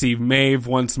outside to see Maeve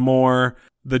once more.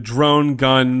 The drone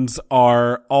guns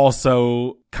are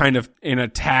also kind of in a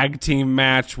tag team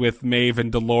match with Maeve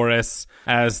and Dolores,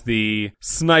 as the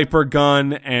sniper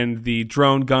gun and the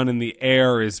drone gun in the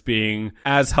air is being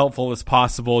as helpful as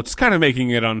possible, just kind of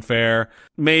making it unfair.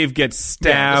 Maeve gets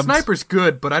stabbed. Yeah, the sniper's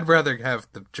good, but I'd rather have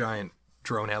the giant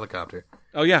drone helicopter.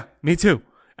 Oh yeah, me too.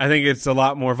 I think it's a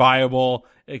lot more viable.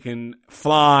 It can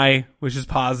fly, which is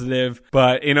positive,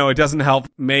 but, it doesn't help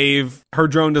Maeve. Her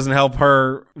drone doesn't help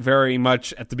her very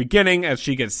much at the beginning as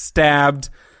she gets stabbed,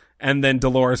 and then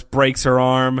Dolores breaks her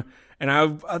arm.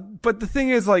 And but the thing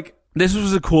is, like, this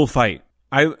was a cool fight.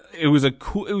 It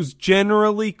was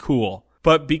generally cool,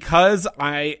 but because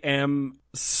I am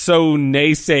so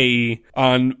naysay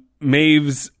on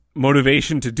Maeve's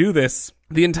motivation to do this,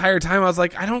 the entire time I was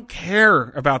like, I don't care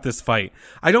about this fight.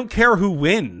 I don't care who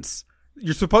wins.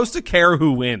 You're supposed to care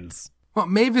who wins. Well,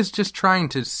 Maeve is just trying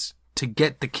to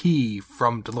get the key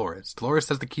from Dolores. Dolores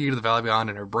has the key to the Valley Beyond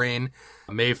in her brain.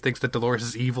 Maeve thinks that Dolores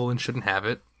is evil and shouldn't have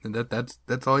it, and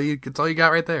that's all you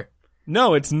got right there.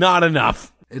 No, it's not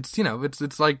enough. It's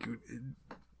it's like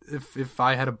if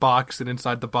I had a box and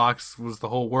inside the box was the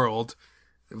whole world,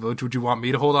 would you want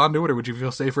me to hold on to it, or would you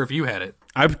feel safer if you had it?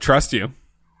 I trust you.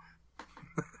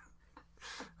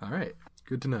 All right,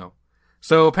 good to know.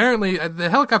 So apparently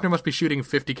the helicopter must be shooting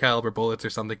 50 caliber bullets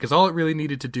or something, because all it really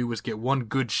needed to do was get one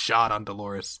good shot on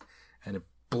Dolores, and it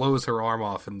blows her arm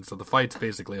off, and so the fight's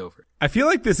basically over. I feel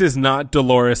like this is not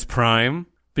Dolores Prime,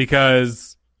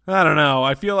 because, I don't know,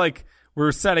 I feel like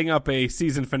we're setting up a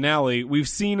season finale. We've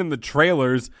seen in the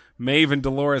trailers Maeve and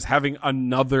Dolores having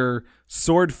another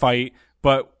sword fight,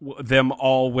 but them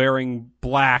all wearing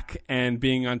black and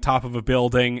being on top of a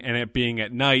building and it being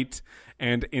at night.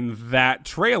 And in that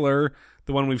trailer,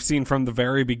 the one we've seen from the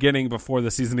very beginning before the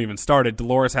season even started,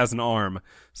 Dolores has an arm.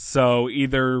 So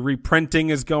either reprinting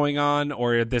is going on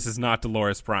or this is not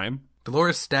Dolores Prime.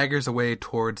 Dolores staggers away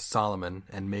towards Solomon,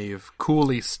 and Maeve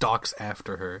coolly stalks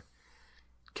after her.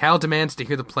 Cal demands to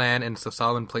hear the plan, and so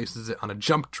Solomon places it on a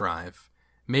jump drive.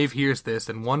 Maeve hears this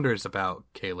and wonders about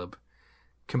Caleb.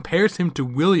 Compares him to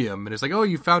William and is like, oh,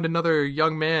 you found another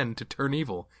young man to turn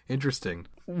evil. Interesting.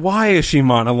 Why is she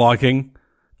monologuing?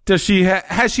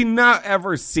 Has she not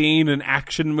ever seen an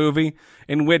action movie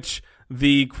in which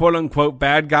the quote-unquote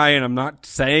bad guy, and I'm not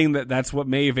saying that that's what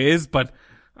Maeve is, but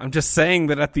I'm just saying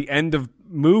that at the end of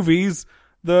movies,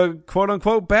 the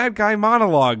quote-unquote bad guy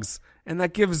monologues, and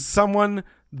that gives someone,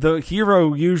 the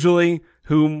hero usually,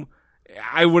 whom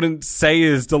I wouldn't say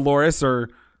is Dolores or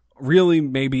really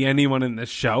maybe anyone in this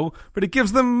show, but it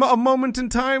gives them a moment in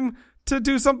time to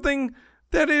do something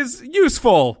that is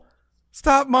useful.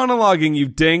 Stop monologuing, you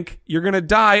dink. You're gonna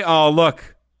die. Oh,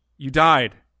 look. You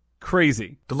died.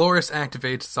 Crazy. Dolores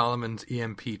activates Solomon's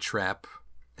EMP trap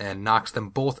and knocks them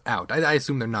both out. I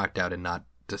assume they're knocked out and not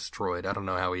destroyed. I don't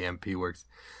know how EMP works.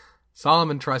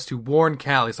 Solomon tries to warn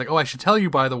Cal. He's like, oh, I should tell you,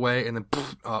 by the way. And then,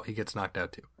 he gets knocked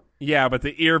out too. Yeah, but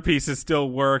the earpieces still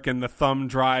work and the thumb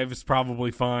drive is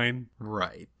probably fine.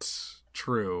 Right.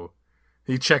 True.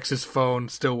 He checks his phone,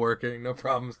 still working. No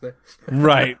problems there.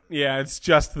 Right. Yeah, it's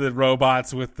just the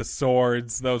robots with the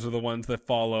swords. Those are the ones that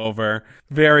fall over.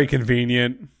 Very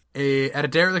convenient. At a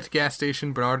derelict gas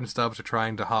station, Bernard and Stubbs are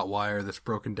trying to hotwire this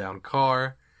broken down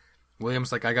car.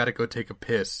 William's like, I gotta go take a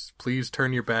piss. Please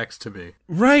turn your backs to me.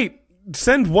 Right.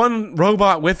 Send one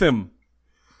robot with him.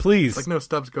 Please. It's like, no,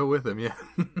 Stubbs, go with him, yeah.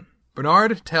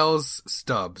 Bernard tells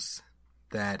Stubbs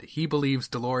that he believes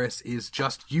Dolores is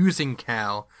just using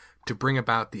Cal to bring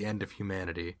about the end of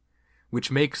humanity,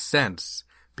 which makes sense,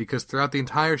 because throughout the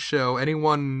entire show,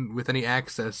 anyone with any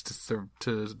access to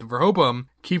Rehoboam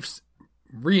keeps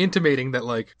re-intimating that,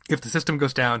 like, if the system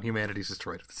goes down, humanity's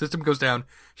destroyed. If the system goes down,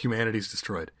 humanity's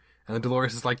destroyed. And then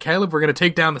Dolores is like, Caleb, we're going to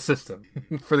take down the system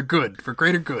for the good, for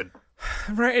greater good.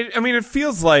 Right. I mean, it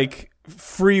feels like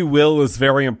free will is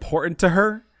very important to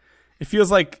her. It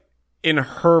feels like in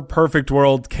her perfect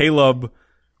world, Caleb,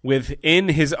 within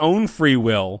his own free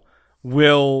will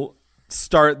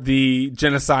start the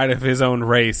genocide of his own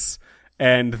race,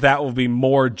 and that will be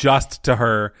more just to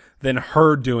her than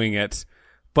her doing it.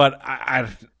 But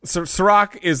so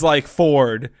Sirach is like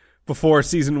Ford before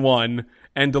season 1,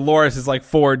 and Dolores is like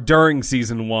Ford during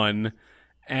season 1,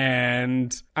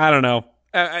 and I don't know.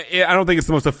 I don't think it's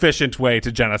the most efficient way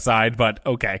to genocide, but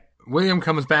okay. William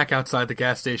comes back outside the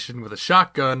gas station with a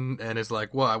shotgun and is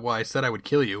like, well, I said I would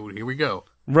kill you. Here we go.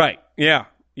 Right. Yeah.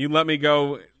 You let me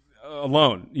go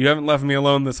alone. You haven't left me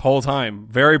alone this whole time.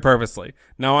 Very purposely.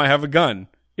 Now I have a gun.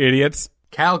 Idiots.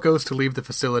 Cal goes to leave the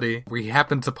facility, where he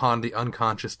happens upon the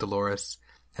unconscious Dolores,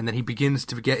 and then he begins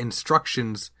to get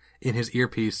instructions in his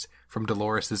earpiece from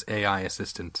Dolores' AI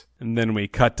assistant. And then we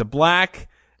cut to black,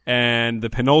 and the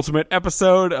penultimate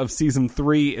episode of season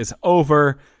 3 is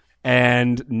over,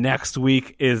 and next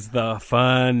week is the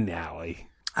finale.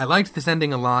 I liked this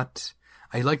ending a lot.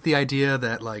 I like the idea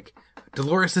that, like,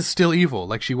 Dolores is still evil,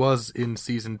 like she was in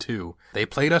season 2. They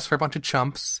played us for a bunch of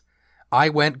chumps. I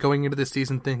went going into this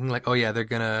season thinking, like, oh yeah, they're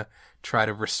gonna try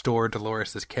to restore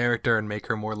Dolores' character and make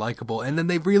her more likable. And then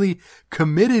they really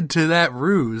committed to that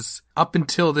ruse up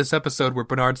until this episode where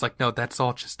Bernard's like, no, that's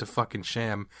all just a fucking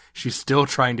sham. She's still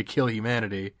trying to kill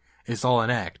humanity. It's all an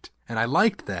act. And I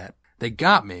liked that. They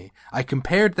got me. I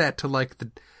compared that to, like,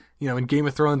 in Game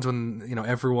of Thrones when,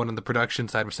 everyone on the production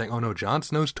side was saying, oh no, Jon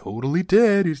Snow's totally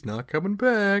dead, he's not coming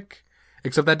back.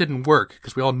 Except that didn't work,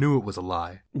 because we all knew it was a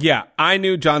lie. Yeah, I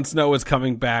knew Jon Snow was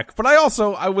coming back, but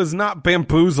I was not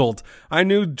bamboozled. I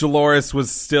knew Dolores was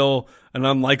still an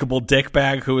unlikable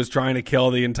dickbag who was trying to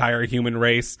kill the entire human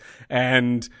race,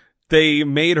 and they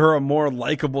made her a more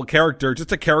likable character,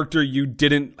 just a character you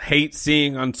didn't hate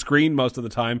seeing on screen most of the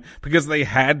time, because they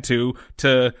had to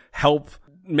help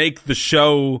make the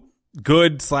show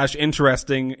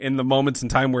good/interesting in the moments in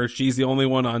time where she's the only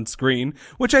one on screen,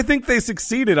 which I think they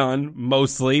succeeded on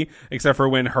mostly, except for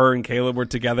when her and Caleb were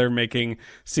together making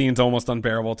scenes almost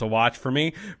unbearable to watch for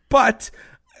me. But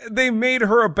they made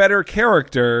her a better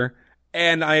character,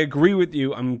 and I agree with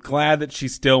you. I'm glad that she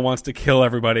still wants to kill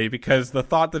everybody, because the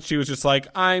thought that she was just like,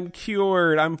 I'm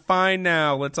cured, I'm fine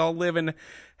now, let's all live in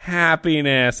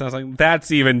happiness. I was like,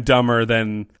 that's even dumber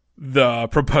than the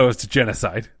proposed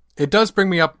genocide. It does bring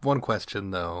me up one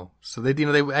question, though. So I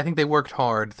think they worked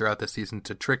hard throughout the season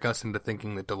to trick us into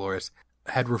thinking that Dolores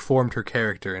had reformed her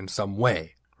character in some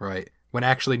way, right? When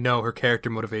actually, no, her character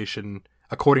motivation,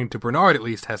 according to Bernard at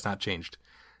least, has not changed.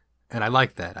 And I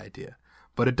like that idea.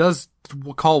 But it does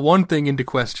call one thing into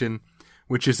question,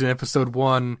 which is in episode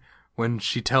 1, when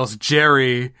she tells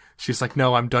Jerry, she's like,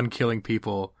 no, I'm done killing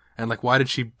people. And like, why did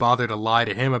she bother to lie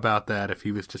to him about that if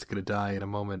he was just going to die in a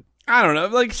moment? I don't know.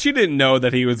 Like, she didn't know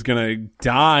that he was going to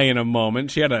die in a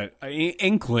moment. She had an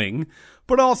inkling.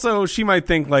 But also, she might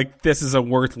think, like, this is a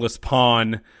worthless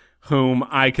pawn whom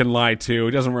I can lie to.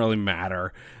 It doesn't really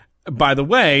matter. By the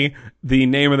way, the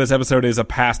name of this episode is a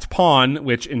passed pawn,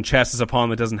 which in chess is a pawn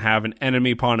that doesn't have an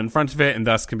enemy pawn in front of it, and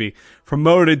thus can be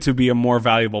promoted to be a more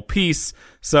valuable piece.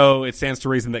 So it stands to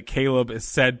reason that Caleb is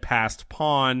said passed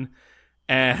pawn.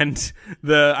 And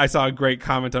I saw a great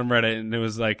comment on Reddit, and it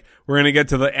was like, we're going to get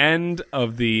to the end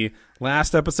of the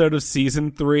last episode of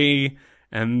season 3,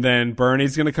 and then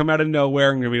Bernie's going to come out of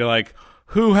nowhere and going to be like,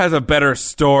 who has a better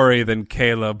story than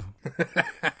Caleb?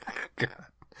 God.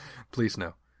 Please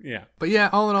no. Yeah. But yeah,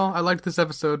 all in all, I liked this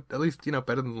episode, at least,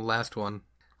 better than the last one.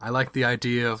 I like the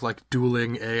idea of, like,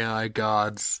 dueling AI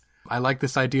gods. I like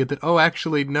this idea that, oh,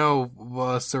 actually,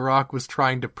 no, Serac was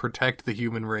trying to protect the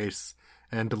human race,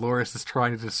 and Dolores is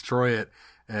trying to destroy it,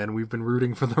 and we've been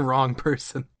rooting for the wrong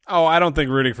person. Oh, I don't think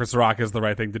rooting for Serac is the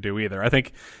right thing to do either. I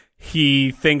think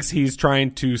he thinks he's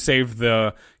trying to save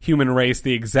the human race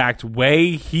the exact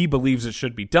way he believes it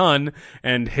should be done,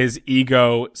 and his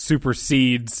ego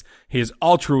supersedes his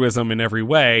altruism in every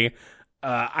way.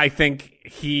 I think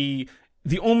the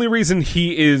only reason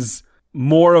he is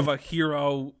more of a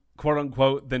hero, quote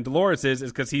unquote, than Dolores is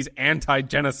because he's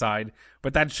anti-genocide,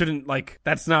 but that shouldn't,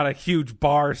 that's not a huge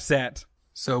bar set.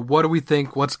 So what do we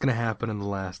think? What's going to happen in the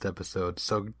last episode?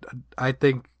 So I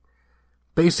think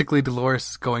basically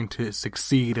Dolores is going to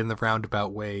succeed in the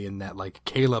roundabout way in that,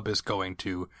 Caleb is going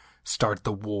to start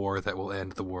the war that will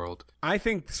end the world. I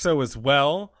think so as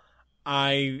well.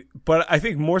 But I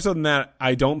think more so than that,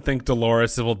 I don't think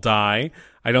Dolores will die.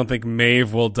 I don't think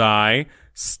Maeve will die.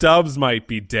 Stubbs might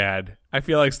be dead. I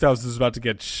feel like Stubbs is about to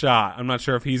get shot. I'm not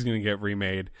sure if he's going to get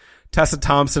remade. Tessa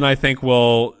Thompson, I think,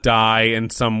 will die in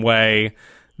some way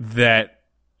that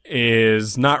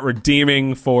is not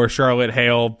redeeming for Charlotte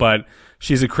Hale, but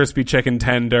she's a crispy chicken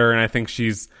tender, and I think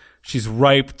she's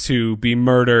ripe to be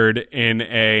murdered in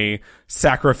a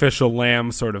sacrificial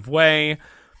lamb sort of way.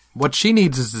 What she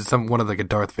needs is one of a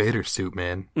Darth Vader suit,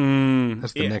 man.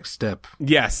 That's the next step.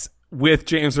 Yes, with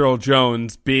James Earl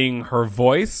Jones being her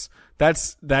voice,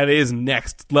 that is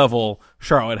next level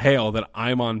Charlotte Hale that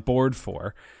I'm on board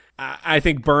for. I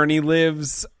think Bernie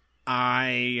lives.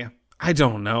 I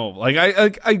don't know.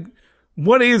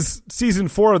 What is season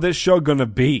 4 of this show gonna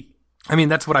be? I mean,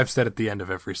 that's what I've said at the end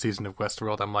of every season of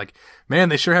Westworld. I'm like, man,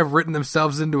 they sure have written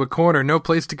themselves into a corner. No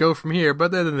place to go from here.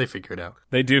 But then they figure it out.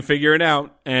 They do figure it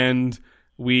out. And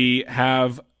we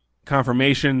have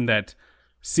confirmation that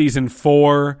season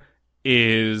 4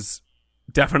 is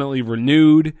definitely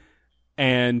renewed.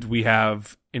 And we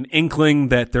have an inkling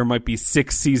that there might be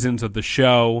 6 seasons of the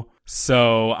show.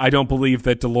 So I don't believe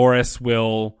that Dolores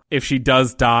will, if she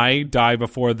does die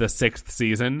before the 6th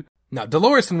season. No,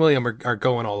 Dolores and William are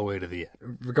going all the way to the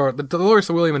end. Dolores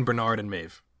and William and Bernard and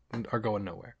Maeve are going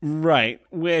nowhere. Right,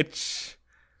 which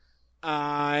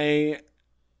I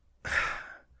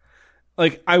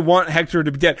want Hector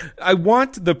to be dead. I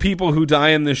want the people who die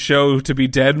in this show to be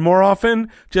dead more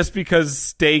often, just because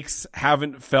stakes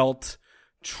haven't felt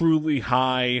truly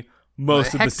high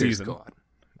most of the season. Hector's gone.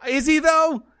 Is he,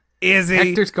 though? Is he?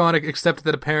 Hector's gone, except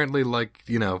that apparently,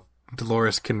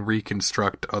 Dolores can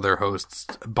reconstruct other hosts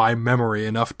by memory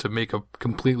enough to make a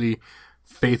completely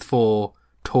faithful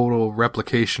total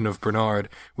replication of Bernard,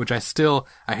 which I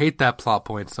hate that plot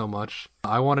point so much.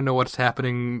 I want to know what's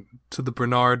happening to the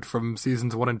Bernard from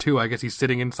seasons 1 and 2. I guess he's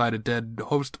sitting inside a dead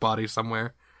host body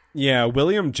somewhere. Yeah,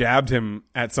 William jabbed him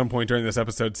at some point during this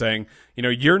episode saying,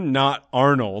 you're not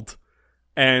Arnold.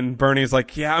 And Bernie's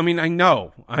like, yeah, I mean, I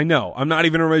know. I'm not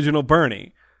even original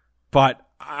Bernie. But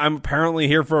I'm apparently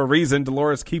here for a reason.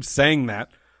 Dolores keeps saying that.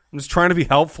 I'm just trying to be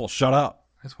helpful. Shut up.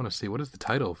 I just want to see, what is the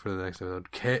title for the next episode?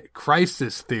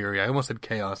 Crisis Theory. I almost said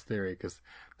Chaos Theory because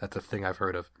that's a thing I've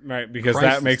heard of. Right, because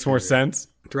Crisis that makes more sense.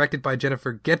 Directed by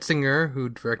Jennifer Getzinger, who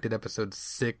directed episode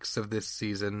 6 of this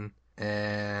season.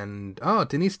 And,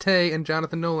 Denise Tay and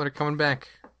Jonathan Nolan are coming back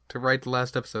to write the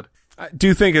last episode. I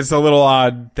do think it's a little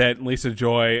odd that Lisa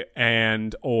Joy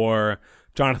or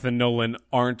Jonathan Nolan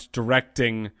aren't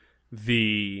directing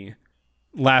the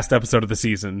last episode of the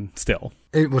season still.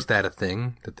 Was that a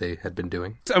thing that they had been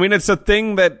doing? I mean, it's a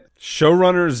thing that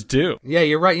showrunners do. Yeah,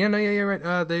 you're right. You're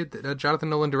right. Jonathan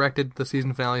Nolan directed the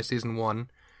season finale of season 1,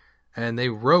 and they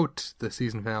wrote the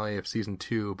season finale of season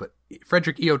 2, but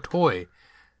Frederick E. O'Toole,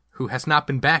 who has not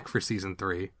been back for season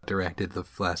 3, directed the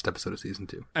last episode of season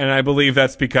 2. And I believe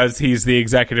that's because he's the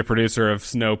executive producer of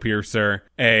Snowpiercer,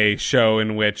 a show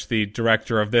in which the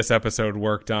director of this episode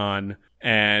worked on,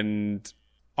 and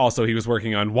also he was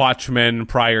working on Watchmen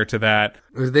prior to that.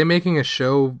 Was they making a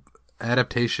show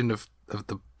adaptation of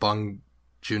the Bong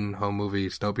Joon-ho movie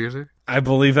Snowpiercer? I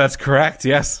believe that's correct,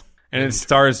 yes. And it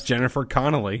stars Jennifer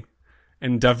Connelly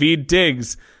and Daveed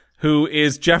Diggs, who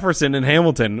is Jefferson in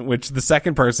Hamilton, which the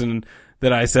second person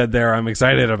that I said there I'm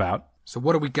excited about. So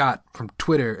what do we got from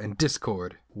Twitter and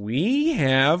Discord? We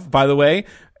have, by the way,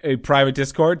 a private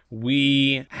Discord.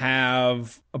 We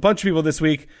have a bunch of people this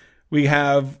week. We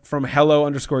have from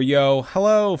hello_yo.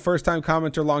 Hello, first-time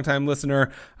commenter, long-time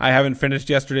listener. I haven't finished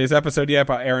yesterday's episode yet,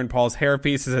 but Aaron Paul's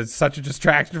hairpiece is such a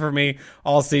distraction for me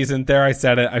all season. There, I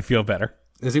said it. I feel better.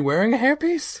 Is he wearing a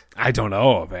hairpiece? I don't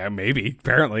know. Maybe.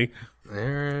 Apparently.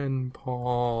 Aaron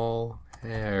Paul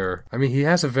hair. I mean, he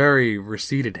has a very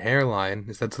receded hairline.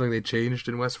 Is that something they changed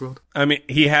in Westworld? I mean,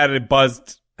 he had a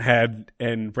buzzed head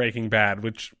in Breaking Bad,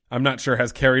 which I'm not sure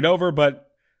has carried over, but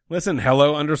listen,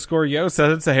 hello_yo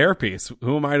says it's a hairpiece.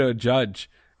 Who am I to judge?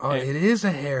 Oh, it is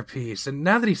a hairpiece. And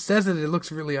now that he says it, it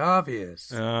looks really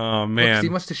obvious. Oh, man. Look, he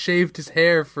must have shaved his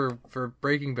hair for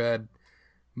Breaking Bad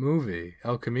movie,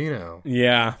 El Camino.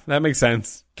 Yeah, that makes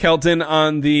sense. Kelton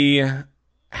on the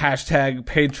hashtag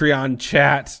Patreon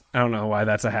chat. I don't know why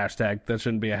that's a hashtag. That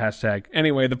shouldn't be a hashtag.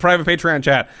 Anyway, the private Patreon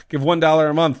chat. Give $1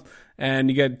 a month and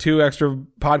you get 2 extra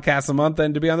podcasts a month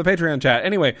and to be on the Patreon chat.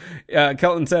 Anyway,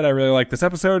 Kelton said, I really like this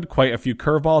episode. Quite a few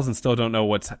curveballs and still don't know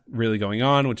what's really going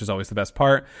on, which is always the best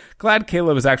part. Glad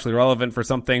Caleb is actually relevant for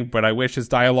something, but I wish his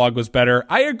dialogue was better.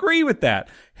 I agree with that.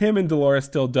 Him and Dolores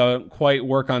still don't quite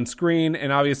work on screen,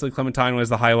 and obviously Clementine was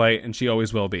the highlight, and she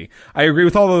always will be. I agree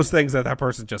with all those things that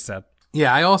person just said.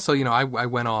 Yeah, I also, I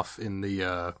went off in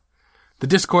the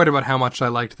Discord about how much I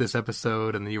liked this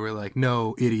episode, and you were like,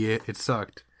 no, idiot, it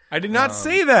sucked. I did not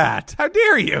say that. How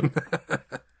dare you?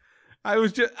 I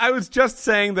was just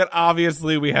saying that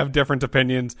obviously we have different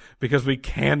opinions because we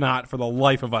cannot for the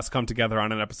life of us come together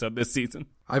on an episode this season.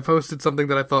 I posted something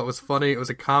that I thought was funny. It was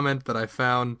a comment that I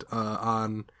found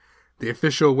on the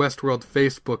official Westworld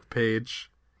Facebook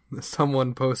page.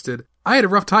 Someone posted, I had a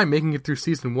rough time making it through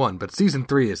season 1, but season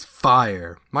 3 is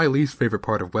fire. My least favorite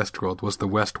part of Westworld was the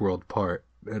Westworld part.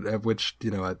 At which,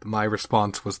 my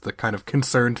response was the kind of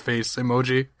concerned face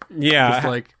emoji. Yeah. Just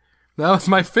like, that was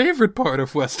my favorite part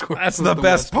of Westworld. That's the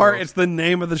best part. It's the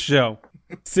name of the show.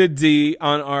 Sid D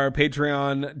on our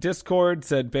Patreon Discord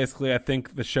said, basically, I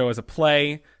think the show is a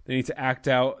play. They need to act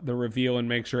out the reveal and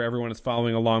make sure everyone is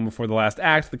following along before the last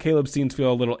act. The Caleb scenes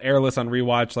feel a little airless on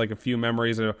rewatch, like a few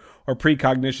memories or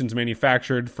precognitions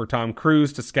manufactured for Tom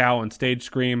Cruise to scowl and stage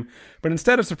scream. But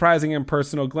instead of surprising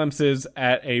impersonal glimpses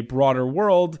at a broader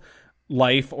world,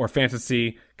 life or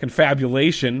fantasy,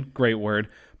 confabulation, great word,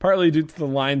 partly due to the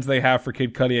lines they have for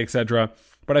Kid Cudi, etc.,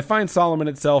 but I find Solomon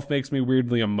itself makes me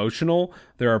weirdly emotional.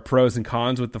 There are pros and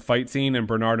cons with the fight scene, and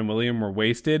Bernard and William were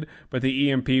wasted, but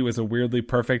the EMP was a weirdly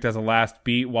perfect as a last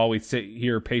beat while we sit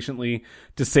here patiently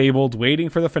disabled, waiting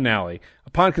for the finale.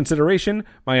 Upon consideration,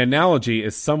 my analogy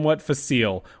is somewhat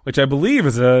facile, which I believe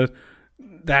is a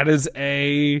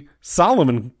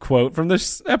Solomon quote from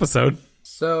this episode.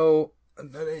 So,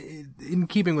 in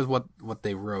keeping with what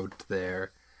they wrote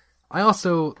there, I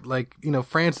also,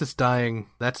 Francis dying,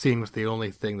 that scene was the only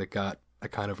thing that got a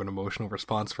kind of an emotional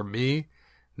response from me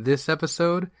this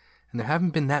episode. And there haven't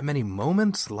been that many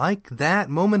moments like that.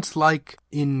 Moments like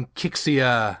in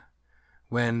Kixia,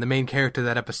 when the main character of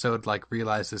that episode, like,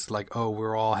 realizes, like, oh,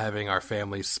 we're all having our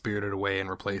families spirited away and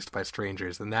replaced by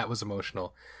strangers, and that was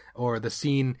emotional. Or the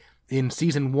scene in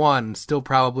season 1, still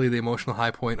probably the emotional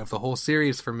high point of the whole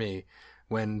series for me,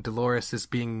 when Dolores is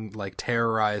being, like,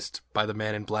 terrorized by the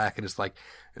Man in Black and is like,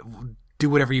 do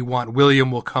whatever you want,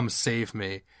 William will come save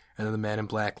me. And then the Man in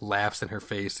Black laughs in her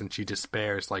face and she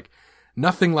despairs. Like,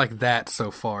 nothing like that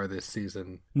so far this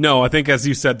season. No, I think, as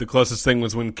you said, the closest thing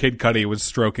was when Kid Cudi was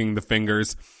stroking the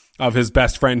fingers of his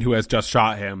best friend who has just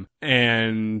shot him.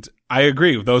 And I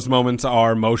agree. Those moments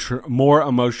are more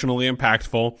emotionally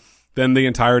impactful than the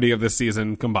entirety of this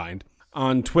season combined.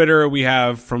 On Twitter, we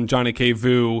have from Johnny K.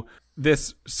 Vu,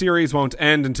 this series won't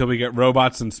end until we get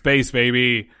robots in space,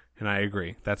 baby. And I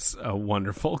agree. That's a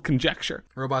wonderful conjecture.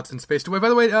 Robots in space. By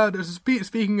the way,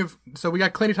 speaking of... So we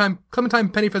got Clementine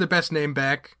Penny for the best name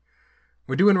back.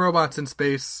 We're doing robots in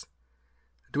space.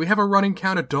 Do we have a running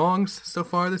count of dongs so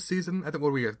far this season? I think, what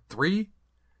are we at, 3?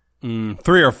 3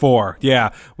 or 4. Yeah,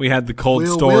 we had the cold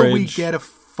storage. Will we get a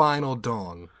final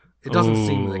dong? It doesn't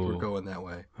seem like we're going that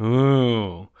way.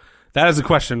 Ooh. That is a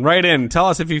question. Write in. Tell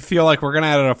us if you feel like we're going to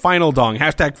add a final dong.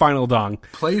 Hashtag final dong.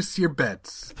 Place your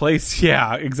bets.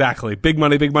 Yeah, exactly. Big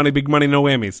money, no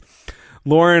whammies.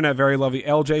 Lauren at Very Lovely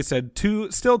LJ said,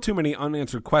 still too many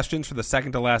unanswered questions for the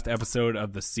second to last episode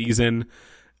of the season.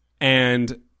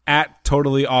 And at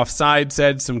Totally Offside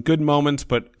said, some good moments,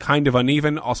 but kind of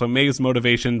uneven. Also, Maeve's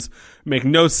motivations make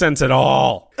no sense at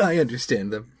all. I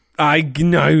understand them. I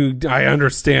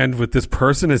understand what this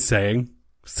person is saying.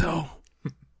 So...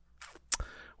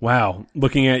 Wow,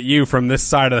 looking at you from this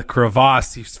side of the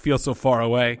crevasse, you feel so far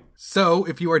away. So,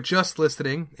 if you are just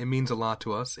listening, it means a lot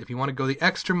to us. If you want to go the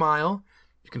extra mile,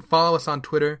 you can follow us on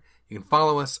Twitter. You can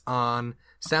follow us on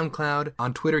SoundCloud.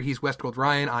 On Twitter, he's Westworld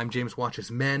Ryan. I'm James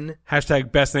Watches Men.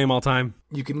 Hashtag best name all time.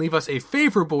 You can leave us a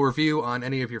favorable review on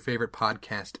any of your favorite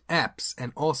podcast apps.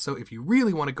 And also, if you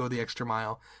really want to go the extra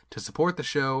mile to support the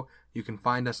show, you can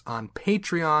find us on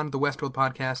Patreon, the Westworld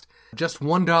Podcast. Just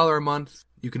 $1 a month.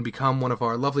 You can become one of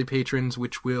our lovely patrons,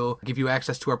 which will give you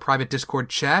access to our private Discord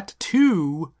chat,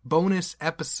 2 bonus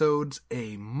episodes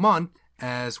a month,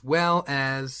 as well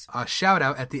as a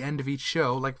shout-out at the end of each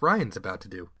show, like Ryan's about to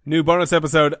do. New bonus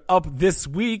episode up this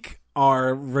week,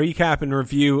 our recap and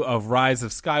review of Rise of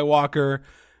Skywalker.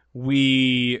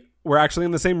 We were actually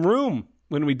in the same room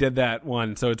when we did that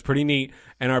one, so it's pretty neat.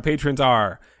 And our patrons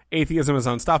are... Atheism is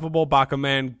Unstoppable,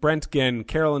 Bakaman, Brent Ginn,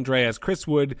 Carol Andreas, Chris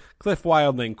Wood, Cliff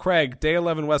Wildling, Craig, Day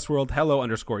 11 Westworld,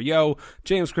 Hello_Yo,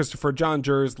 James Christopher, John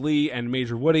Jers, Lee, and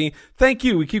Major Woody. Thank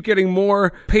you. We keep getting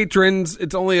more patrons.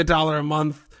 It's only $1 a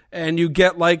month, and you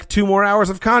get like 2 more hours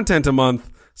of content a month.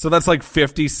 So that's like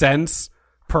 50 cents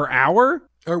per hour.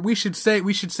 Or we should say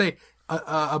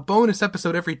a bonus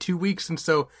episode every 2 weeks, and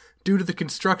so due to the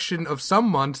construction of some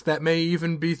months, that may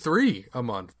even be 3 a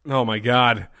month. Oh my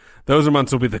God. Those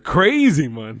months will be the crazy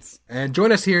months. And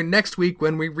join us here next week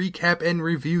when we recap and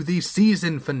review the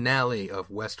season finale of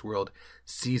Westworld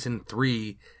Season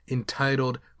 3,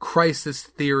 entitled Crisis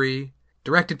Theory,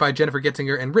 directed by Jennifer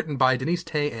Getzinger and written by Denise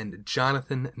Tay and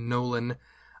Jonathan Nolan.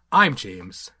 I'm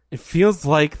James. It feels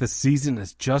like the season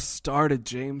has just started,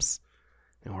 James,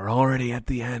 and we're already at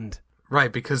the end.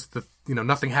 Right, because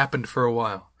nothing happened for a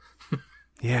while.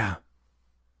 Yeah.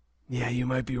 Yeah, you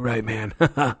might be right, man.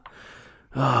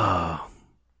 Oh.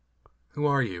 Who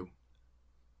are you?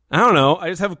 I don't know. I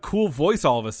just have a cool voice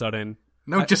all of a sudden.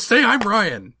 No, just say I'm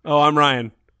Ryan. Oh, I'm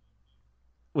Ryan.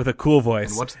 With a cool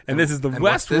voice. And this is the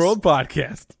Westworld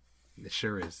Podcast. It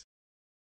sure is.